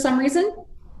corporations for some reason,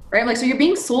 right? I'm like, so you're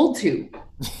being sold to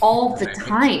all the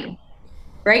time,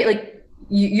 right? Like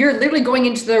you're literally going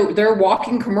into their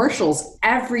walking commercials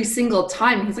every single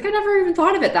time. He's like, I never even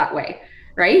thought of it that way,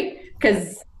 right?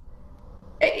 Because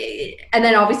and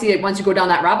then obviously once you go down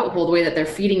that rabbit hole, the way that they're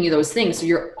feeding you those things, so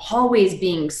you're always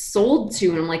being sold to.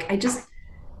 And I'm like, I just,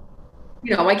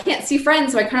 I can't see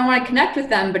friends, so I kind of want to connect with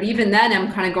them. But even then,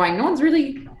 I'm kind of going, no one's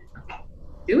really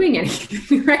doing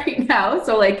anything right now.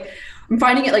 So like, I'm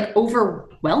finding it like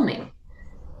overwhelming.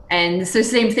 And it's the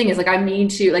same thing is like, I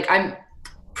need to, like, I'm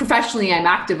professionally, I'm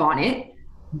active on it,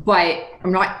 but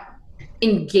I'm not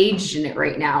engaged in it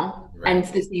right now. Right. And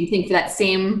for the same thing, for that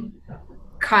same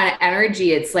kind of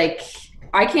energy, it's like,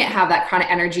 I can't have that kind of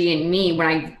energy in me when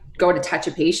I go to touch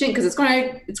a patient because it's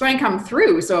going to come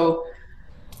through. So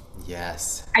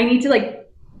yes, I need to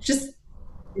like just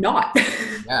not.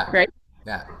 yeah, right.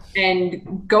 yeah,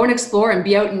 And go and explore and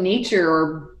be out in nature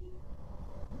or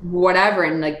whatever,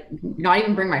 and like not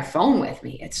even bring my phone with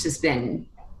me. It's just been,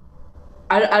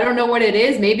 I don't know what it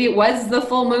is. Maybe it was the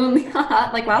full moon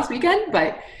like last weekend,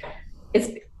 but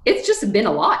it's just been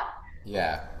a lot.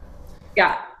 yeah.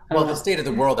 Yeah. Well, the state of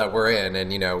the world that we're in,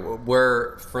 and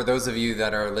we're, for those of you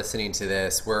that are listening to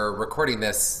this, we're recording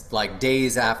this like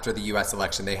days after the U.S.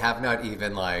 election. They have not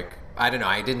even like, I don't know,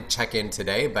 I didn't check in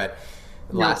today, but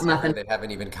last night they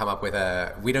haven't even come up with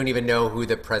we don't even know who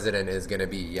the president is going to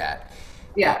be yet.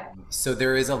 Yeah. So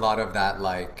there is a lot of that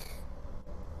like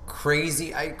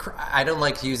crazy, I don't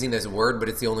like using this word, but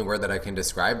it's the only word that I can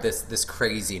describe this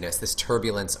craziness, this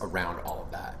turbulence around all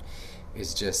of that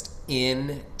is just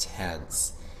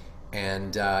intense.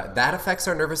 And that affects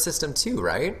our nervous system too,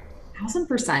 right?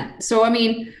 1,000%. So, I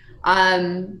mean,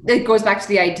 it goes back to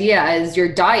the idea as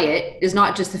your diet is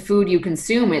not just the food you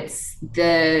consume, it's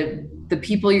the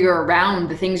people you're around,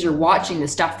 the things you're watching, the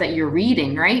stuff that you're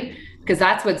reading, right? Because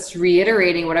that's what's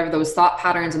reiterating whatever those thought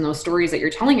patterns and those stories that you're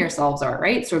telling yourselves are,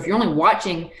 right? So if you're only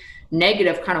watching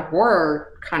negative kind of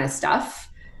horror kind of stuff,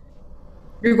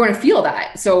 you're going to feel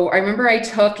that. So I remember I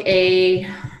took a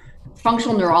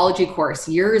functional neurology course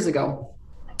years ago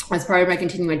as part of my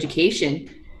continuing education.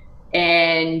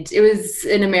 And it was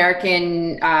an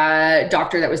American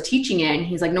doctor that was teaching it. And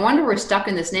he's like, no wonder we're stuck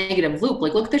in this negative loop.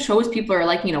 Like, look at the shows people are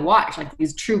liking to watch, like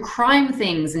these true crime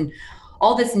things and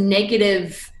all this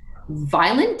negative,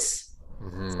 violent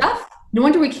stuff. No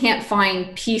wonder we can't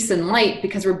find peace and light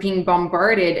because we're being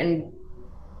bombarded. And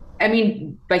I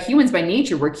mean, by humans by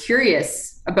nature, we're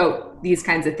curious about these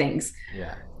kinds of things.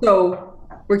 Yeah. So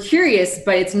we're curious,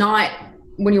 but it's not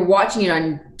when you're watching it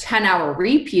on 10-hour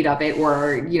repeat of it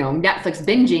or, Netflix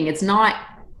binging, it's not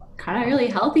kind of really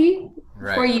healthy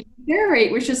for you there,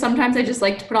 right? Which is sometimes I just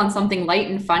like to put on something light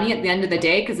and funny at the end of the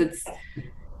day because it's,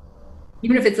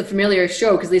 even if it's a familiar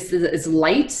show, because this is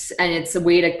light and it's a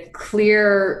way to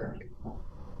clear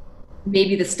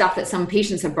maybe the stuff that some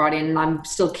patients have brought in and I'm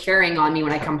still carrying on me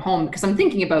when I come home because I'm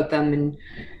thinking about them. And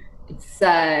it's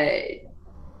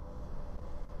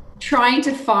trying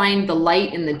to find the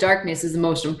light in the darkness is the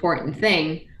most important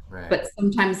thing. Right. But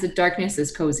sometimes the darkness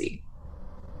is cozy.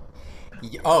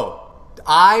 Oh,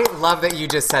 I love that you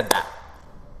just said that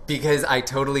because I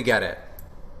totally get it.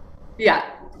 Yeah.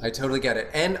 I totally get it.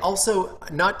 And also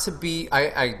not to be,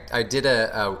 I did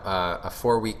a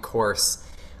 4-week course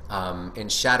in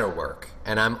shadow work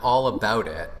and I'm all about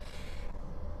it.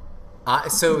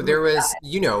 So there was,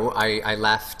 I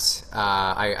left,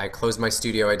 I closed my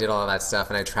studio, I did all of that stuff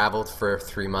and I traveled for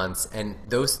 3 months and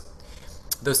those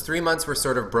 3 months were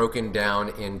sort of broken down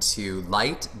into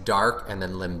light, dark, and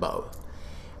then limbo.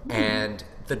 Mm-hmm. And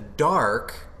the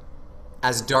dark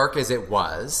as it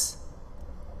was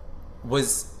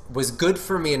good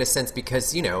for me in a sense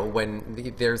because,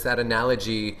 when there's that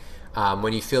analogy,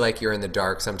 when you feel like you're in the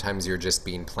dark, sometimes you're just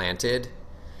being planted.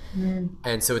 Mm.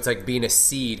 And so it's like being a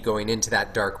seed going into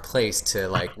that dark place to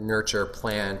like nurture,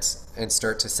 plant, and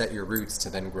start to set your roots to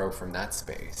then grow from that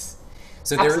space.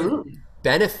 So there's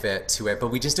benefit to it, but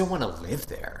we just don't want to live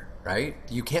there, right?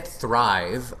 You can't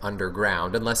thrive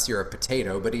underground unless you're a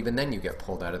potato, but even then you get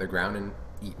pulled out of the ground and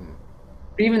eaten.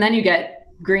 But even then you get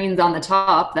greens on the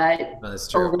top that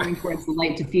are going towards the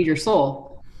light to feed your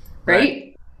soul,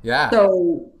 right? Yeah.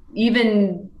 So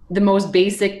even the most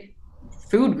basic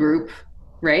food group,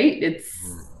 right?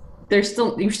 You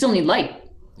still need light.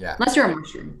 Yeah. Unless you're a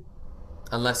mushroom.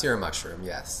 Unless you're a mushroom,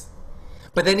 yes.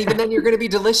 But then even then you're going to be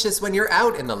delicious when you're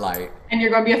out in the light. And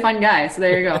you're going to be a fun guy, so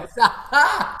there you go.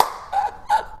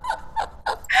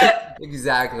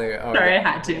 Exactly. Oh, sorry, I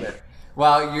had to.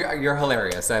 Well, you're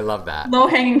hilarious. I love that.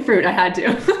 Low-hanging fruit, I had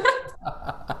to.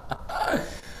 Oh,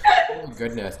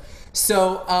 goodness.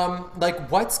 So,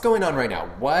 what's going on right now?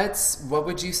 What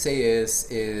would you say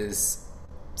is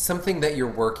something that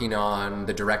you're working on,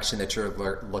 the direction that you're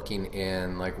looking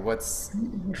in, like what's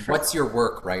your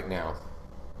work right now,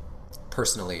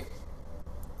 personally?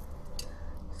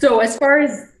 So as far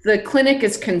as the clinic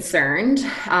is concerned,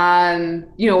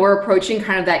 we're approaching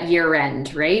kind of that year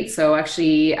end, right? So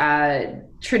actually,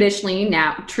 traditionally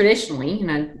in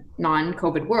a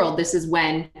non-COVID world, this is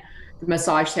when the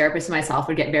massage therapist and myself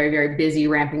would get very, very busy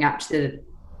ramping up to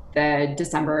the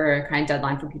December kind of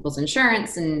deadline for people's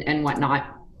insurance and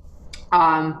whatnot.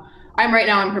 I'm right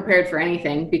now, I'm prepared for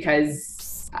anything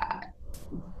because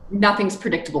nothing's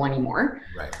predictable anymore.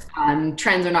 Right.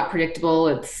 Trends are not predictable.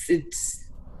 It's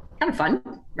kind of fun,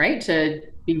 right? To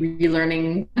be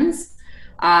relearning things.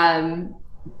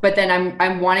 But then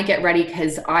I want to get ready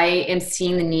because I am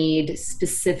seeing the need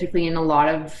specifically in a lot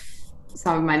of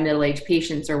some of my middle-aged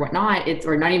patients or whatnot.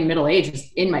 Or not even middle-aged,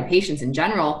 just in my patients in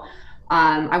general.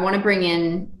 I want to bring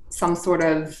in some sort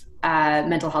of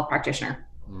mental health practitioner.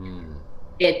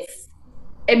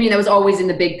 That was always in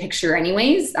the big picture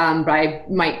anyways, but I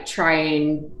might try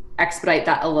and expedite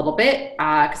that a little bit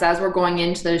because as we're going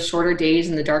into the shorter days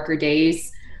and the darker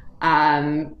days,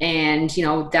 and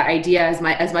the idea is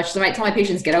as much as I might tell my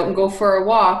patients, get out and go for a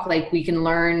walk, like we can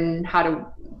learn how to,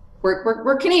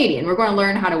 we're Canadian, we're going to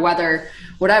learn how to weather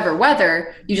whatever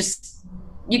weather,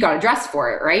 you got to dress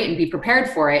for it, right? And be prepared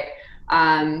for it.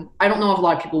 I don't know if a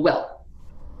lot of people will,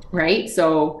 right?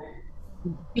 So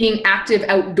being active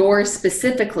outdoors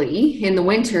specifically in the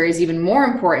winter is even more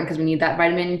important because we need that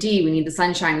vitamin D, we need the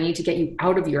sunshine, we need to get you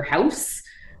out of your house,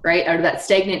 right? Out of that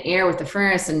stagnant air with the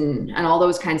furnace and all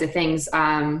those kinds of things.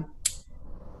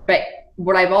 But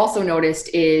what I've also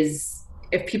noticed is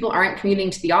if people aren't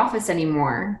commuting to the office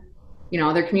anymore,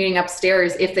 they're commuting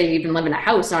upstairs if they even live in a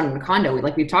house, not in a condo,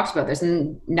 like we've talked about this,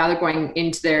 and now they're going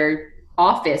into their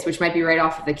office, which might be right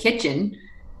off of the kitchen.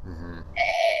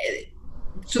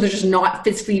 So they're just not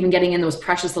physically even getting in those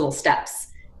precious little steps.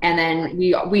 And then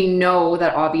we know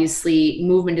that obviously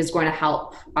movement is going to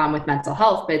help with mental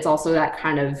health, but it's also that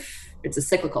it's a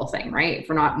cyclical thing, right? If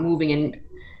we're not moving, and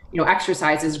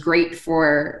exercise is great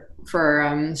for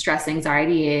stress,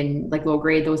 anxiety, and like low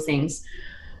grade, those things.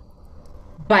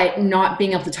 But not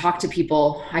being able to talk to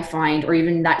people, I find, or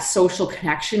even that social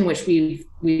connection, which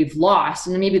we've lost.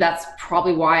 And maybe that's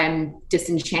probably why I'm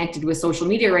disenchanted with social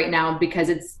media right now, because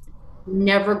it's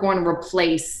never going to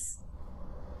replace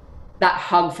that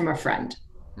hug from a friend.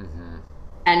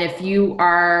 And if you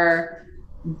are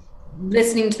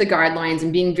listening to the guidelines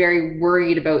and being very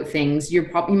worried about things, you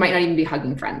might not even be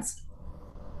hugging friends,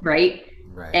 right?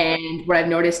 And what I've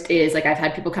noticed is, like, I've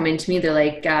had people come into me, they're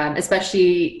like,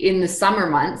 especially in the summer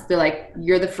months, they're like,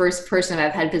 you're the first person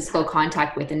I've had physical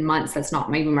contact with in months that's not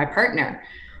maybe my partner.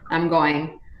 I'm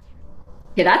going,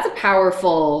 okay, that's a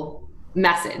powerful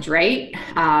message, right?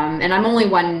 And I'm only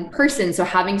one person, so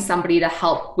having somebody to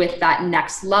help with that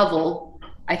next level,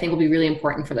 I think will be really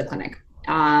important for the clinic.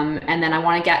 And then I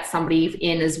want to get somebody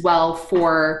in as well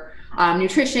for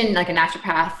nutrition, like a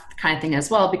naturopath kind of thing as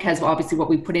well, because obviously what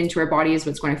we put into our body is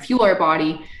what's going to fuel our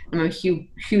body. I'm a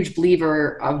huge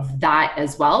believer of that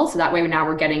as well. So that way now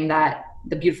we're getting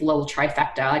the beautiful little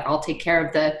trifecta. Like, I'll take care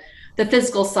of the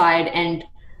physical side, and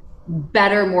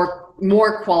better,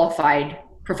 more qualified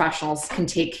professionals can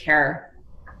take care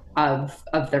of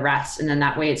the rest. And then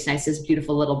that way it's nice, this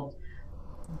beautiful little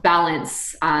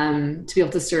balance to be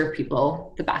able to serve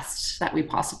people the best that we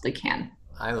possibly can.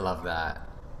 I love that.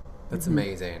 That's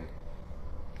amazing.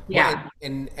 Yeah. Well,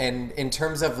 and in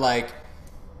terms of, like,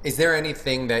 is there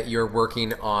anything that you're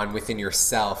working on within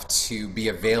yourself to be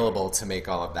available to make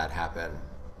all of that happen?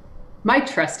 My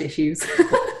trust issues.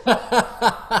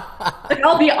 Like,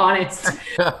 I'll be honest.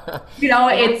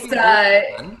 It's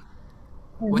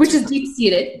which is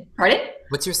deep-seated. Pardon?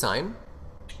 What's your sign?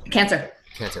 Cancer.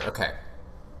 Cancer. Okay.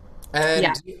 And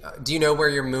do you know where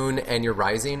your moon and your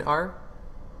rising are?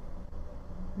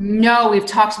 No, we've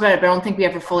talked about it, but I don't think we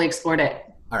ever fully explored it.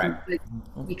 All right.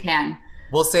 We can.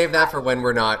 We'll save that for when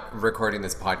we're not recording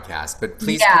this podcast, but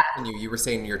please continue. You were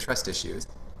saying your trust issues.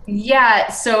 Yeah,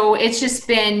 so it's just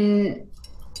been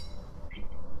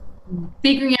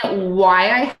figuring out why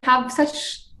I have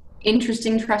such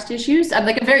interesting trust issues. I'm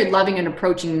like a very loving and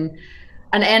approaching,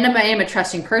 and I am a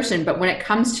trusting person, but when it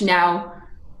comes to now,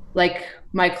 like,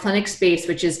 my clinic space,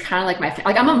 which is kind of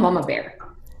like I'm a mama bear,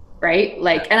 right?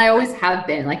 Like, and I always have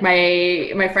been. Like,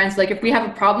 my friends, like, if we have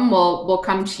a problem, we'll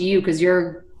come to you because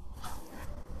you're,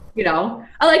 I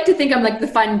like to think I'm like the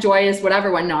fun, joyous, whatever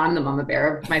one. No, I'm the mama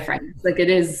bear of my friends. Like, it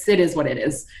is what it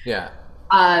is. Yeah.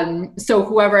 So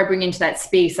whoever I bring into that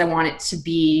space, I want it to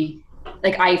be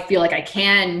like, I feel like I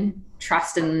can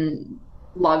trust and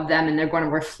love them, and they're going to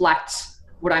reflect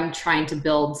what I'm trying to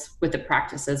build with the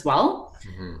practice as well.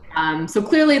 So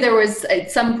clearly there was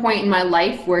at some point in my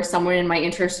life where someone in my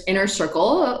inner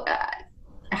circle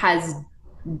has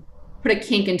put a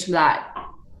kink into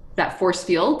that force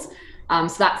field.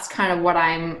 So that's kind of what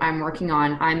I'm working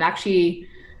on. I'm actually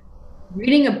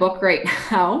reading a book right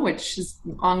now, which is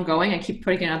ongoing. I keep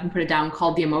putting it up and put it down,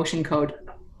 called The Emotion Code.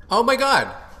 Oh my God.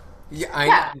 Yeah,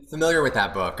 Yeah. I'm familiar with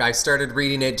that book. I started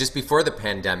reading it just before the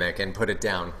pandemic and put it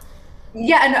down.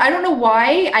 Yeah, and I don't know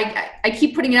why I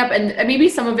keep putting it up, and maybe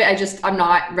some of it I'm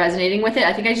not resonating with it.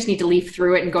 I think I just need to leaf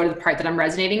through it and go to the part that I'm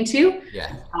resonating to.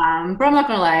 Yeah. But I'm not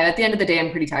gonna lie, at the end of the day,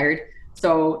 I'm pretty tired.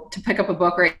 So to pick up a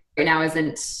book right now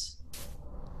isn't.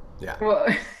 Yeah. Well,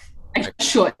 I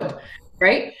should,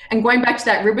 right? And going back to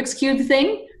that Rubik's Cube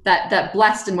thing, that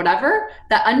blessed and whatever,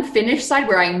 that unfinished side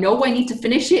where I know I need to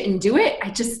finish it and do it,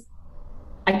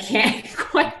 I can't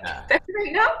quite get there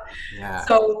right now. Yeah.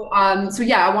 So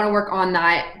yeah, I want to work on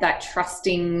that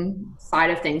trusting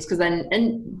side of things, because then,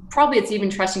 and probably it's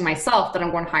even trusting myself that I'm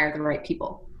going to hire the right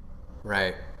people.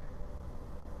 Right.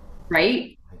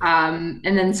 Right. And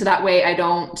then so that way I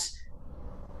don't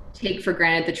take for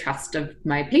granted the trust of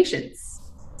my patients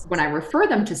when I refer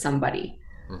them to somebody.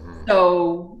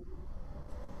 So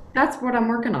that's what I'm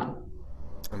working on.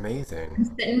 Amazing. I'm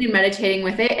sitting and meditating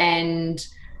with it and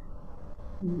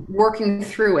working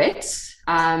through it.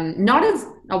 Not as,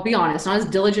 I'll be honest, not as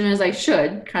diligent as I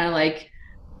should, kind of like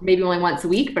maybe only once a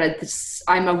week, but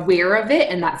I'm aware of it,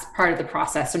 and that's part of the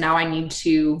process. So now I need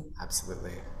to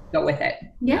Absolutely go with it.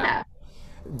 Yeah.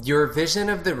 Your vision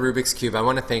of the Rubik's Cube, I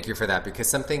want to thank you for that, because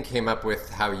something came up with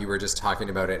how you were just talking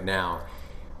about it now.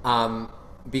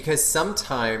 Because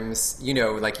sometimes, you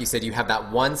know, like you said, you have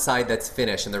that one side that's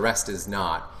finished and the rest is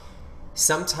not.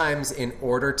 Sometimes in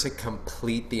order to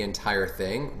complete the entire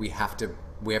thing, we have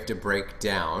to break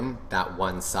down that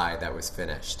one side that was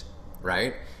finished,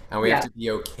 right? And we have to be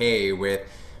okay with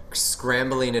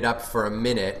scrambling it up for a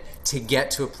minute to get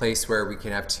to a place where we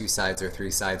can have two sides or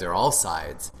three sides or all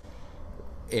sides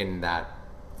in that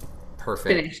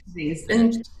perfect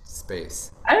finished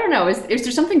space. I don't know. Is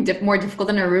there something more difficult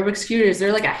than a Rubik's Cube? Is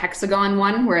there like a hexagon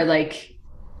one where like...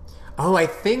 Oh, I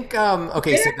think,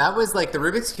 okay, so that was like, the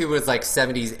Rubik's Cube was like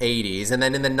 70s, 80s, and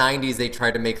then in the 90s they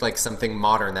tried to make like something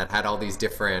modern that had all these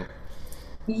different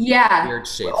weird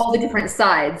shapes. All the different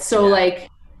sides. So like,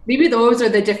 maybe those are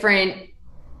the different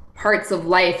parts of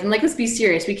life. And like, let's be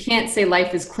serious. We can't say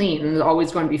life is clean and it's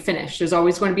always going to be finished. There's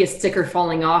always going to be a sticker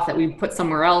falling off that we put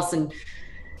somewhere else. And,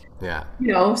 you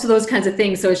know, so those kinds of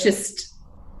things. So it's just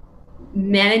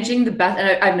managing the best.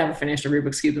 And I've never finished a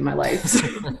Rubik's Cube in my life. So.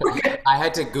 I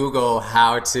had to Google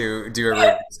how to do a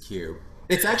Rubik's Cube.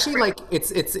 It's actually like,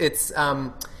 it's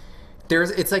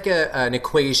like an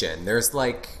equation. There's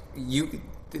like,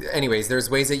 anyways, there's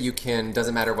ways that you can,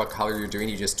 doesn't matter what color you're doing,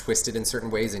 you just twist it in certain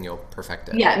ways and you'll perfect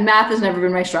it. Yeah, math has never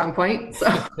been my strong point. So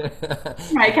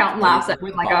my accountant laughs at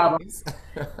me like,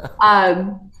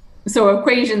 so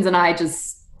equations and I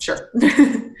just, sure.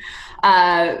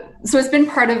 So it's been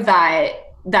part of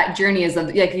that journey, is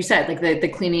like you said, like the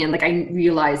cleaning, and like I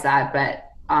realized that, but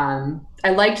I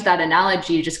liked that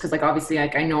analogy just because, like, obviously,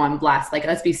 like, I know I'm blessed. Like,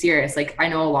 let's be serious. Like, I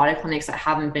know a lot of clinics that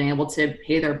haven't been able to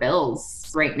pay their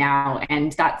bills right now,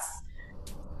 and that's,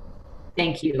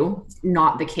 thank you,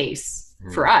 not the case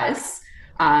for us.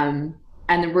 And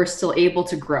then we're still able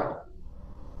to grow,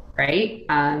 right?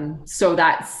 So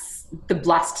that's the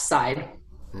blessed side.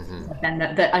 And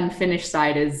the unfinished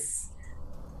side is,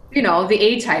 you know, the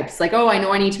A types. Like, oh, I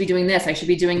know I need to be doing this. I should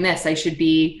be doing this. I should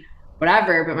be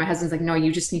whatever. But my husband's like, no,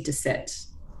 you just need to sit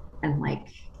and like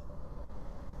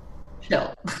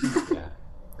chill.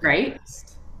 Right?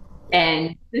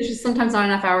 And there's just sometimes not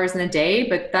enough hours in a day,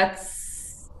 but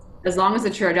that's, as long as the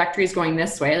trajectory is going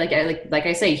this way, like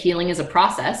I say, healing is a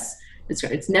process.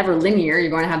 It's never linear. You're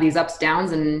going to have these ups,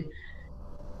 downs, and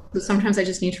so sometimes I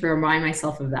just need to remind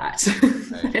myself of that.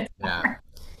 Right. Yeah.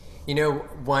 You know,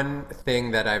 one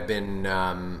thing that I've been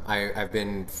I've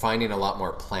been finding a lot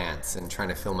more plants and trying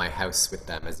to fill my house with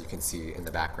them, as you can see in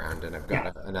the background, and I've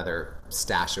got another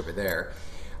stash over there.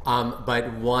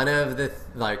 But one of the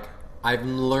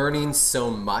I'm learning so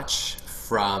much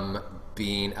from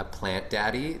being a plant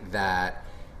daddy that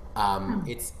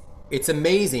it's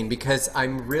amazing, because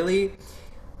I'm really.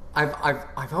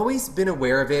 I've always been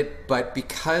aware of it, but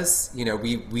because, you know,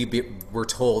 we're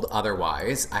told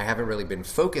otherwise, I haven't really been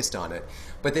focused on it.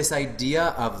 But this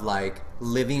idea of like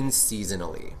living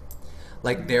seasonally,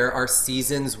 like there are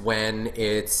seasons when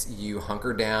it's you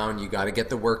hunker down, you got to get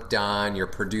the work done, you're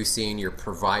producing, you're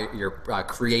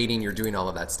creating, you're doing all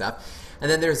of that stuff. And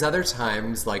then there's other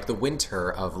times like the winter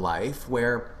of life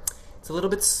where it's a little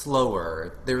bit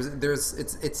slower.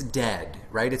 It's dead,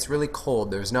 right? It's really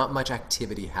cold. There's not much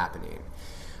activity happening.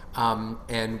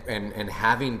 And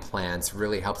having plants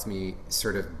really helps me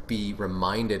sort of be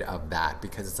reminded of that,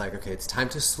 because it's like, okay, it's time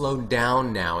to slow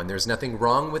down now, and there's nothing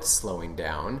wrong with slowing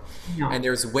down. No. And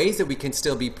there's ways that we can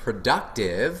still be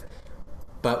productive,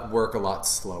 but work a lot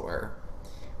slower.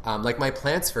 Like my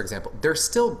plants, for example, they're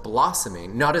still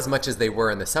blossoming, not as much as they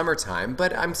were in the summertime,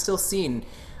 but I'm still seeing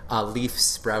leaf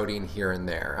sprouting here and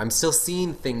there. I'm still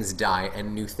seeing things die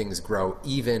and new things grow,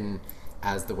 even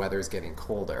as the weather's getting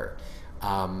colder.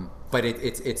 But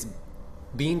it's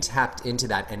being tapped into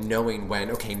that and knowing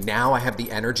when, okay, now I have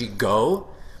the energy, go,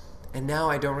 and now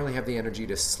I don't really have the energy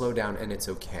to slow down, and it's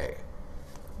okay.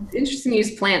 It's interesting to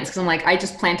use plants because I'm like, I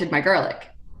just planted my garlic.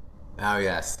 Oh,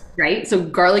 yes. Right? So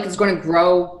garlic is going to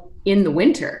grow in the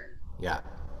winter. Yeah.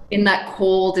 In that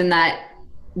cold, in that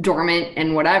dormant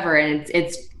and whatever, and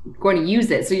it's going to use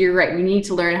it. So you're right. We need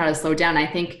to learn how to slow down. I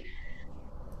think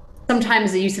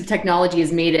sometimes the use of technology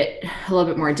has made it a little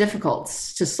bit more difficult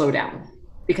to slow down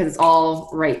because it's all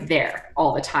right there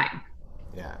all the time.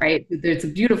 Yeah. Right? It's a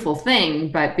beautiful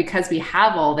thing, but because we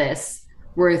have all this,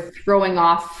 we're throwing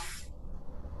off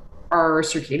our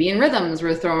circadian rhythms.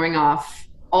 We're throwing off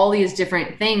all these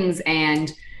different things.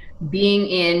 And being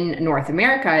in North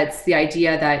America, it's the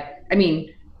idea that, I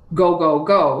mean, go, go,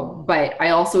 go. But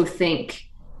I also think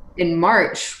in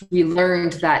March, we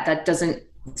learned that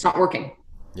it's not working.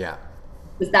 Yeah.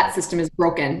 Because that system is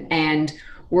broken, and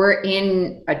we're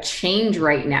in a change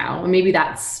right now. And maybe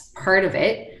that's part of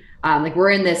it. Like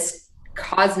we're in this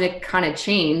cosmic kind of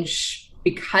change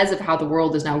because of how the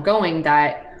world is now going,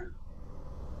 that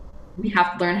we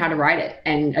have to learn how to ride it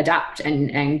and adapt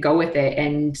and go with it.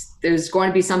 And there's going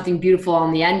to be something beautiful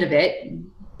on the end of it.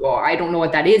 Well, I don't know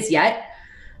what that is yet,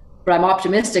 but I'm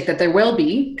optimistic that there will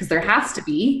be, because there has to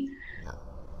be.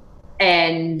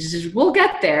 And we'll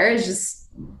get there. It's just,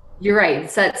 you're right.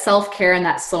 It's that self-care and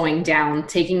that slowing down,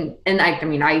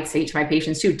 I say to my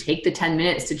patients too, take the 10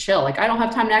 minutes to chill. Like, I don't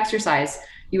have time to exercise.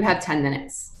 You have 10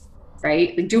 minutes,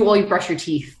 right? Like, do it while you brush your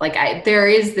teeth. Like there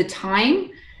is the time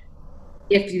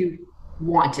if you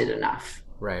want it enough.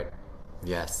 Right.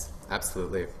 Yes,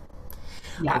 absolutely.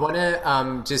 Yeah. I want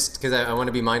to just because I want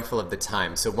to be mindful of the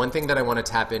time. So one thing that I want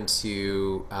to tap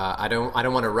into, I don't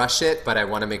want to rush it, but I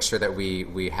want to make sure that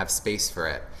we have space for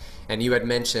it. And you had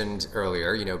mentioned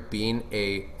earlier, being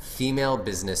a female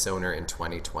business owner in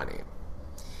 2020.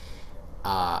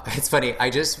 It's funny. I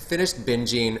just finished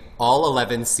binging all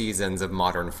 11 seasons of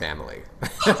Modern Family.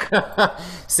 We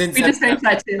just finished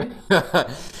that too.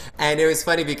 And it was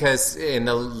funny because in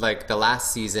the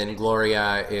last season,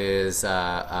 Gloria is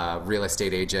a real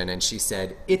estate agent, and she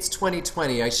said, "It's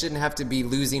 2020. I shouldn't have to be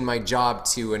losing my job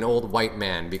to an old white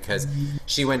man," because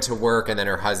she went to work and then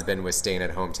her husband was staying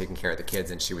at home taking care of the kids,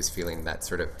 and she was feeling that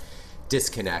sort of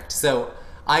disconnect. So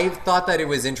I thought that it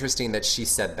was interesting that she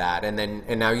said that, and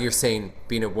now you're saying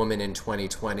being a woman in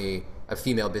 2020, a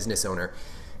female business owner.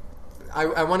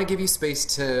 I want to give you space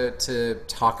to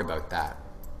talk about that.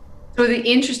 So the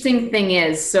interesting thing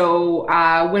is, when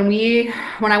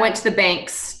I went to the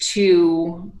banks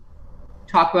to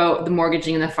talk about the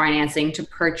mortgaging and the financing to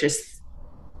purchase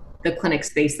the clinic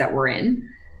space that we're in,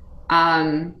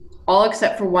 all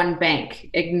except for one bank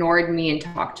ignored me and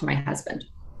talked to my husband.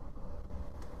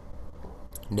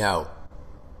 No.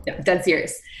 Yeah, dead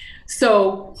serious.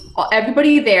 So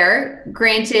everybody there,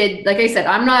 granted, like I said,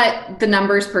 I'm not the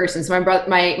numbers person. So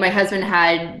my husband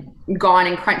had gone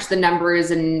and crunched the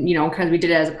numbers, and kind of we did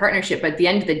it as a partnership. But at the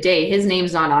end of the day, his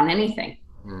name's not on anything.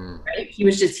 Right?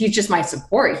 He's just my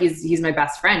support. He's my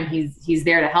best friend. He's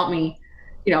there to help me.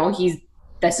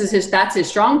 That's his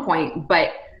strong point.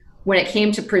 But when it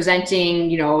came to presenting,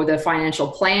 the financial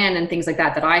plan and things like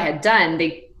that I had done,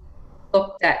 they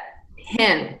looked at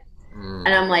him, and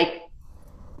I'm like,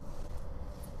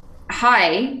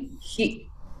 hi, he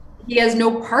has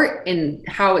no part in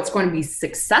how it's going to be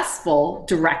successful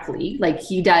directly, like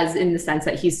he does, in the sense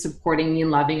that he's supporting me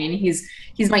and loving me, and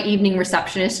he's my evening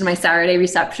receptionist and my Saturday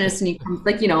receptionist, and he comes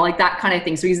like that kind of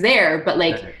thing. So he's there, but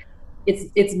like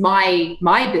it's my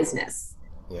business.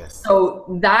 Yes.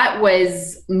 So that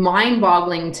was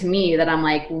mind-boggling to me, that I'm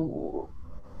like,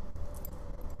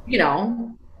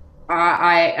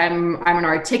 I'm an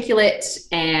articulate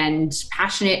and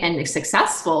passionate and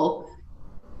successful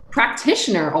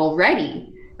practitioner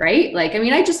already, right? Like,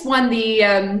 I just won the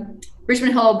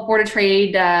Richmond Hill Board of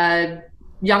Trade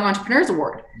Young Entrepreneurs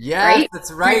Award. Yes, right?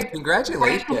 That's right.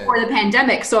 Congratulations. Right before the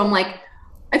pandemic. So I'm like,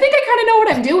 I think I kind of know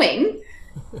what I'm doing.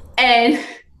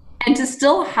 and to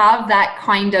still have that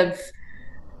kind of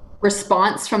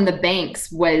response from the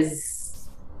banks was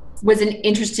was an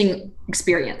interesting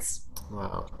experience.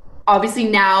 Wow. Obviously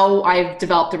now I've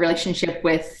developed a relationship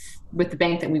with the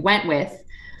bank that we went with,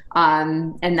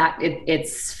 and that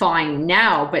it's fine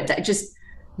now, but just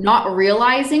not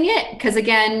realizing it, because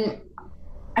again,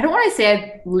 I don't want to say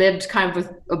I've lived kind of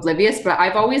with oblivious, but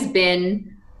I've always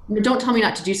been, don't tell me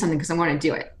not to do something because I'm going to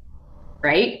do it,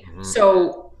 right? Mm-hmm.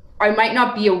 So I might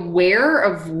not be aware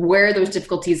of where those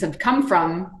difficulties have come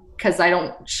from because I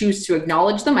don't choose to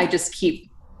acknowledge them. I just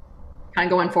keep kind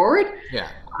of going forward. Yeah.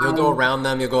 You'll go around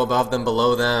them, you'll go above them,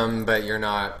 below them, but you're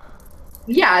not.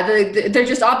 Yeah, they're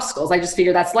just obstacles. I just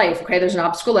figure that's life. Okay, there's an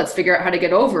obstacle. Let's figure out how to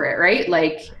get over it, right?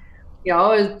 Like, you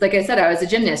know, like I said, I was a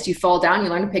gymnast. You fall down, you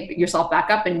learn to pick yourself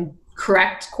back up and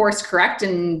course correct,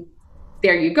 and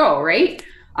there you go, right?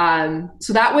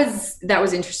 So that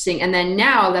was interesting. And then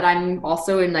now that I'm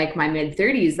also in like my mid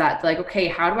 30s, that like, okay,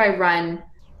 how do I run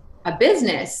a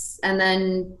business and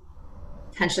then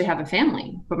potentially have a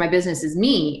family? But my business is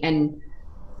me, and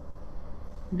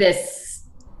this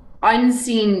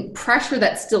unseen pressure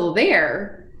that's still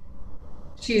there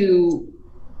to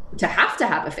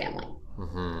have a family.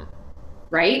 Mm-hmm.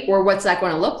 Right? Or what's that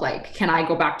going to look like? Can I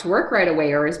go back to work right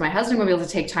away? Or is my husband going to be able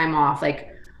to take time off? Like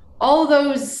all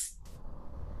those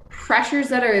pressures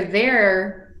that are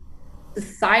there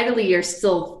societally are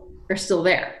still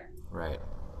there. Right.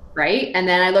 Right. And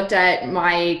then I looked at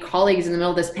my colleagues in the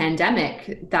middle of this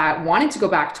pandemic that wanted to go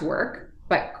back to work,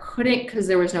 but couldn't because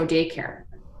there was no daycare.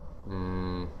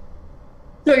 Mm.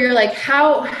 So you're like,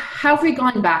 how have we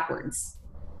gone backwards?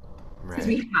 Because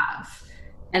we have.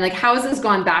 And like, how has this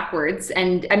gone backwards?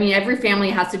 And I mean, every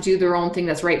family has to do their own thing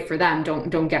that's right for them.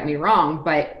 Don't get me wrong,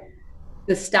 but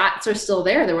the stats are still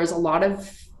there. There was a lot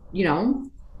of, you know,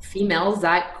 females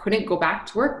that couldn't go back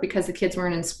to work because the kids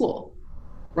weren't in school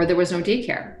or there was no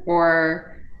daycare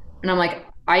and I'm like,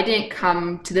 I didn't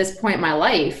come to this point in my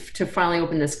life to finally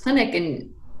open this clinic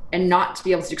and not to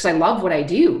be able to, because I love what I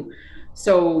do.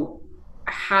 So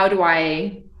how do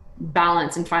I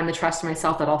balance and find the trust in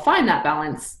myself that I'll find that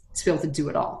balance to be able to do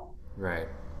it all? Right.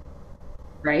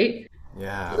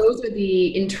 Yeah. So those are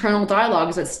the internal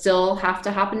dialogues that still have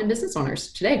to happen in business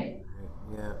owners today.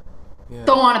 Yeah.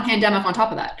 Don't want a pandemic on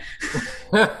top of that.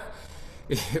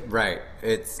 Right.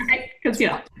 It's because you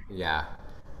know. Yeah.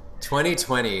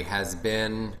 2020 has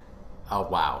been a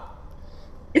wow.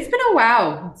 It's been a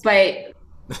wow, but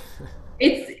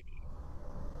it's,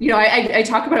 you know, I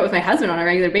talk about it with my husband on a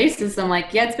regular basis. I'm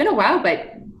like, yeah, it's been a wow,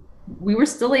 but we were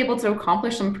still able to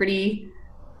accomplish some pretty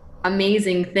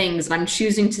amazing things. And I'm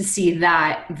choosing to see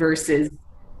that versus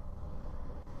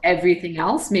everything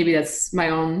else. Maybe that's my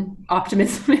own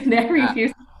optimism in there.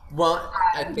 Yeah. Well,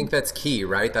 I think that's key,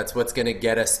 right? That's what's going to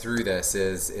get us through this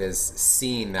is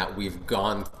seeing that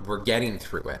we're getting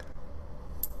through it.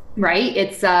 Right.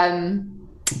 It's,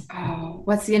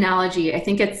 what's the analogy? I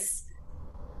think it's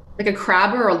like a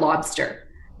crab or a lobster,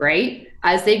 right?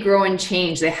 As they grow and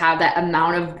change, they have that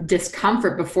amount of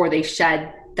discomfort before they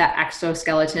shed that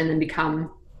exoskeleton and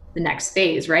become the next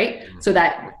phase, right? Mm-hmm. So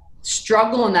that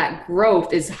struggle and that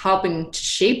growth is helping to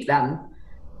shape them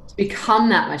to become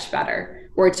that much better,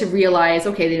 or to realize,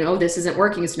 okay, you know, this isn't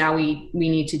working, so now we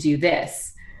need to do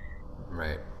this.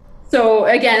 Right. So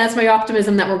again, that's my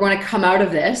optimism that we're going to come out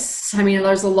of this. I mean,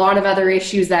 there's a lot of other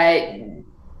issues that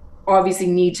obviously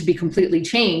need to be completely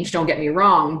changed, don't get me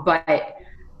wrong, but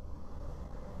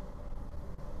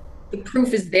the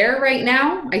proof is there right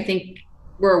now. I think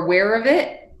we're aware of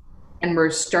it and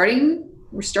we're starting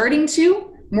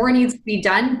to. More needs to be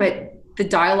done, but the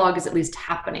dialogue is at least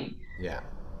happening. Yeah.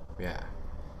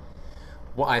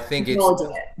 Well, I think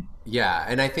yeah,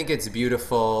 and I think it's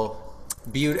beautiful.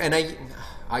 And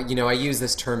I use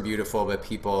this term beautiful, but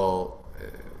people,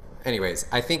 anyways,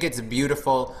 I think it's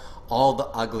beautiful, all the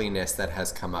ugliness that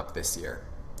has come up this year.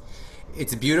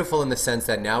 It's beautiful in the sense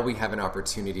that now we have an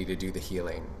opportunity to do the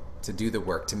healing, to do the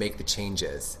work, to make the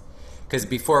changes. Because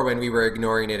before, when we were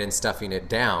ignoring it and stuffing it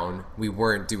down, we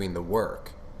weren't doing the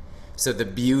work. So the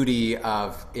beauty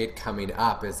of it coming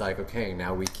up is like, okay,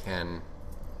 now we can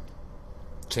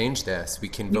change this. We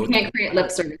can vote. You can't create lip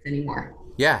service anymore.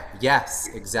 Yeah. Yes,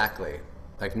 exactly.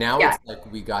 Like now It's like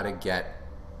we got to get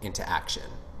into action.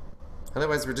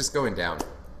 Otherwise, we're just going down.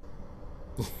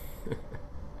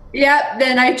 Yeah,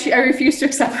 then I refuse to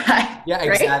accept that. Yeah,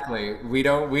 right? Exactly. We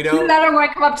don't. That or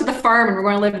I come up to the farm and we're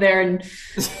going to live there and,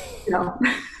 you know.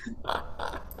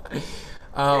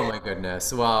 Oh my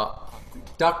goodness. Well,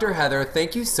 Dr. Heather,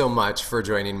 thank you so much for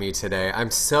joining me today. I'm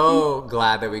so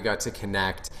glad that we got to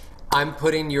connect. I'm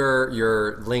putting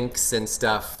your links and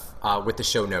stuff with the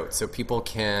show notes so people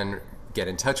can get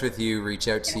in touch with you, reach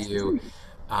out to you.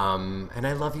 And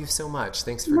I love you so much.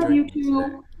 Thanks for joining me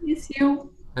today. Miss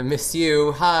you. I miss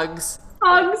you. Hugs.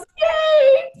 Hugs.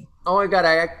 Yay! Oh my God,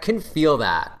 I can feel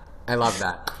that. I love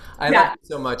that. I love Yeah, you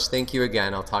so much. Thank you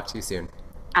again. I'll talk to you soon.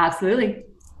 absolutely.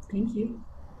 Thank you.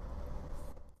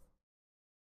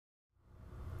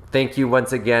 Thank you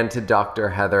once again to Dr.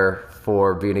 Heather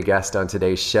for being a guest on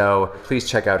today's show. Please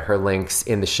check out her links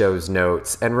in the show's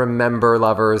notes. And remember,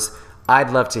 lovers,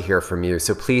 I'd love to hear from you.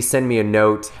 So please send me a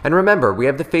note. And remember, we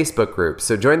have the Facebook group.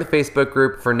 So join the Facebook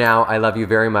group. For now, I love you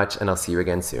very much, and I'll see you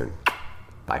again soon.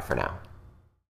 Bye for now.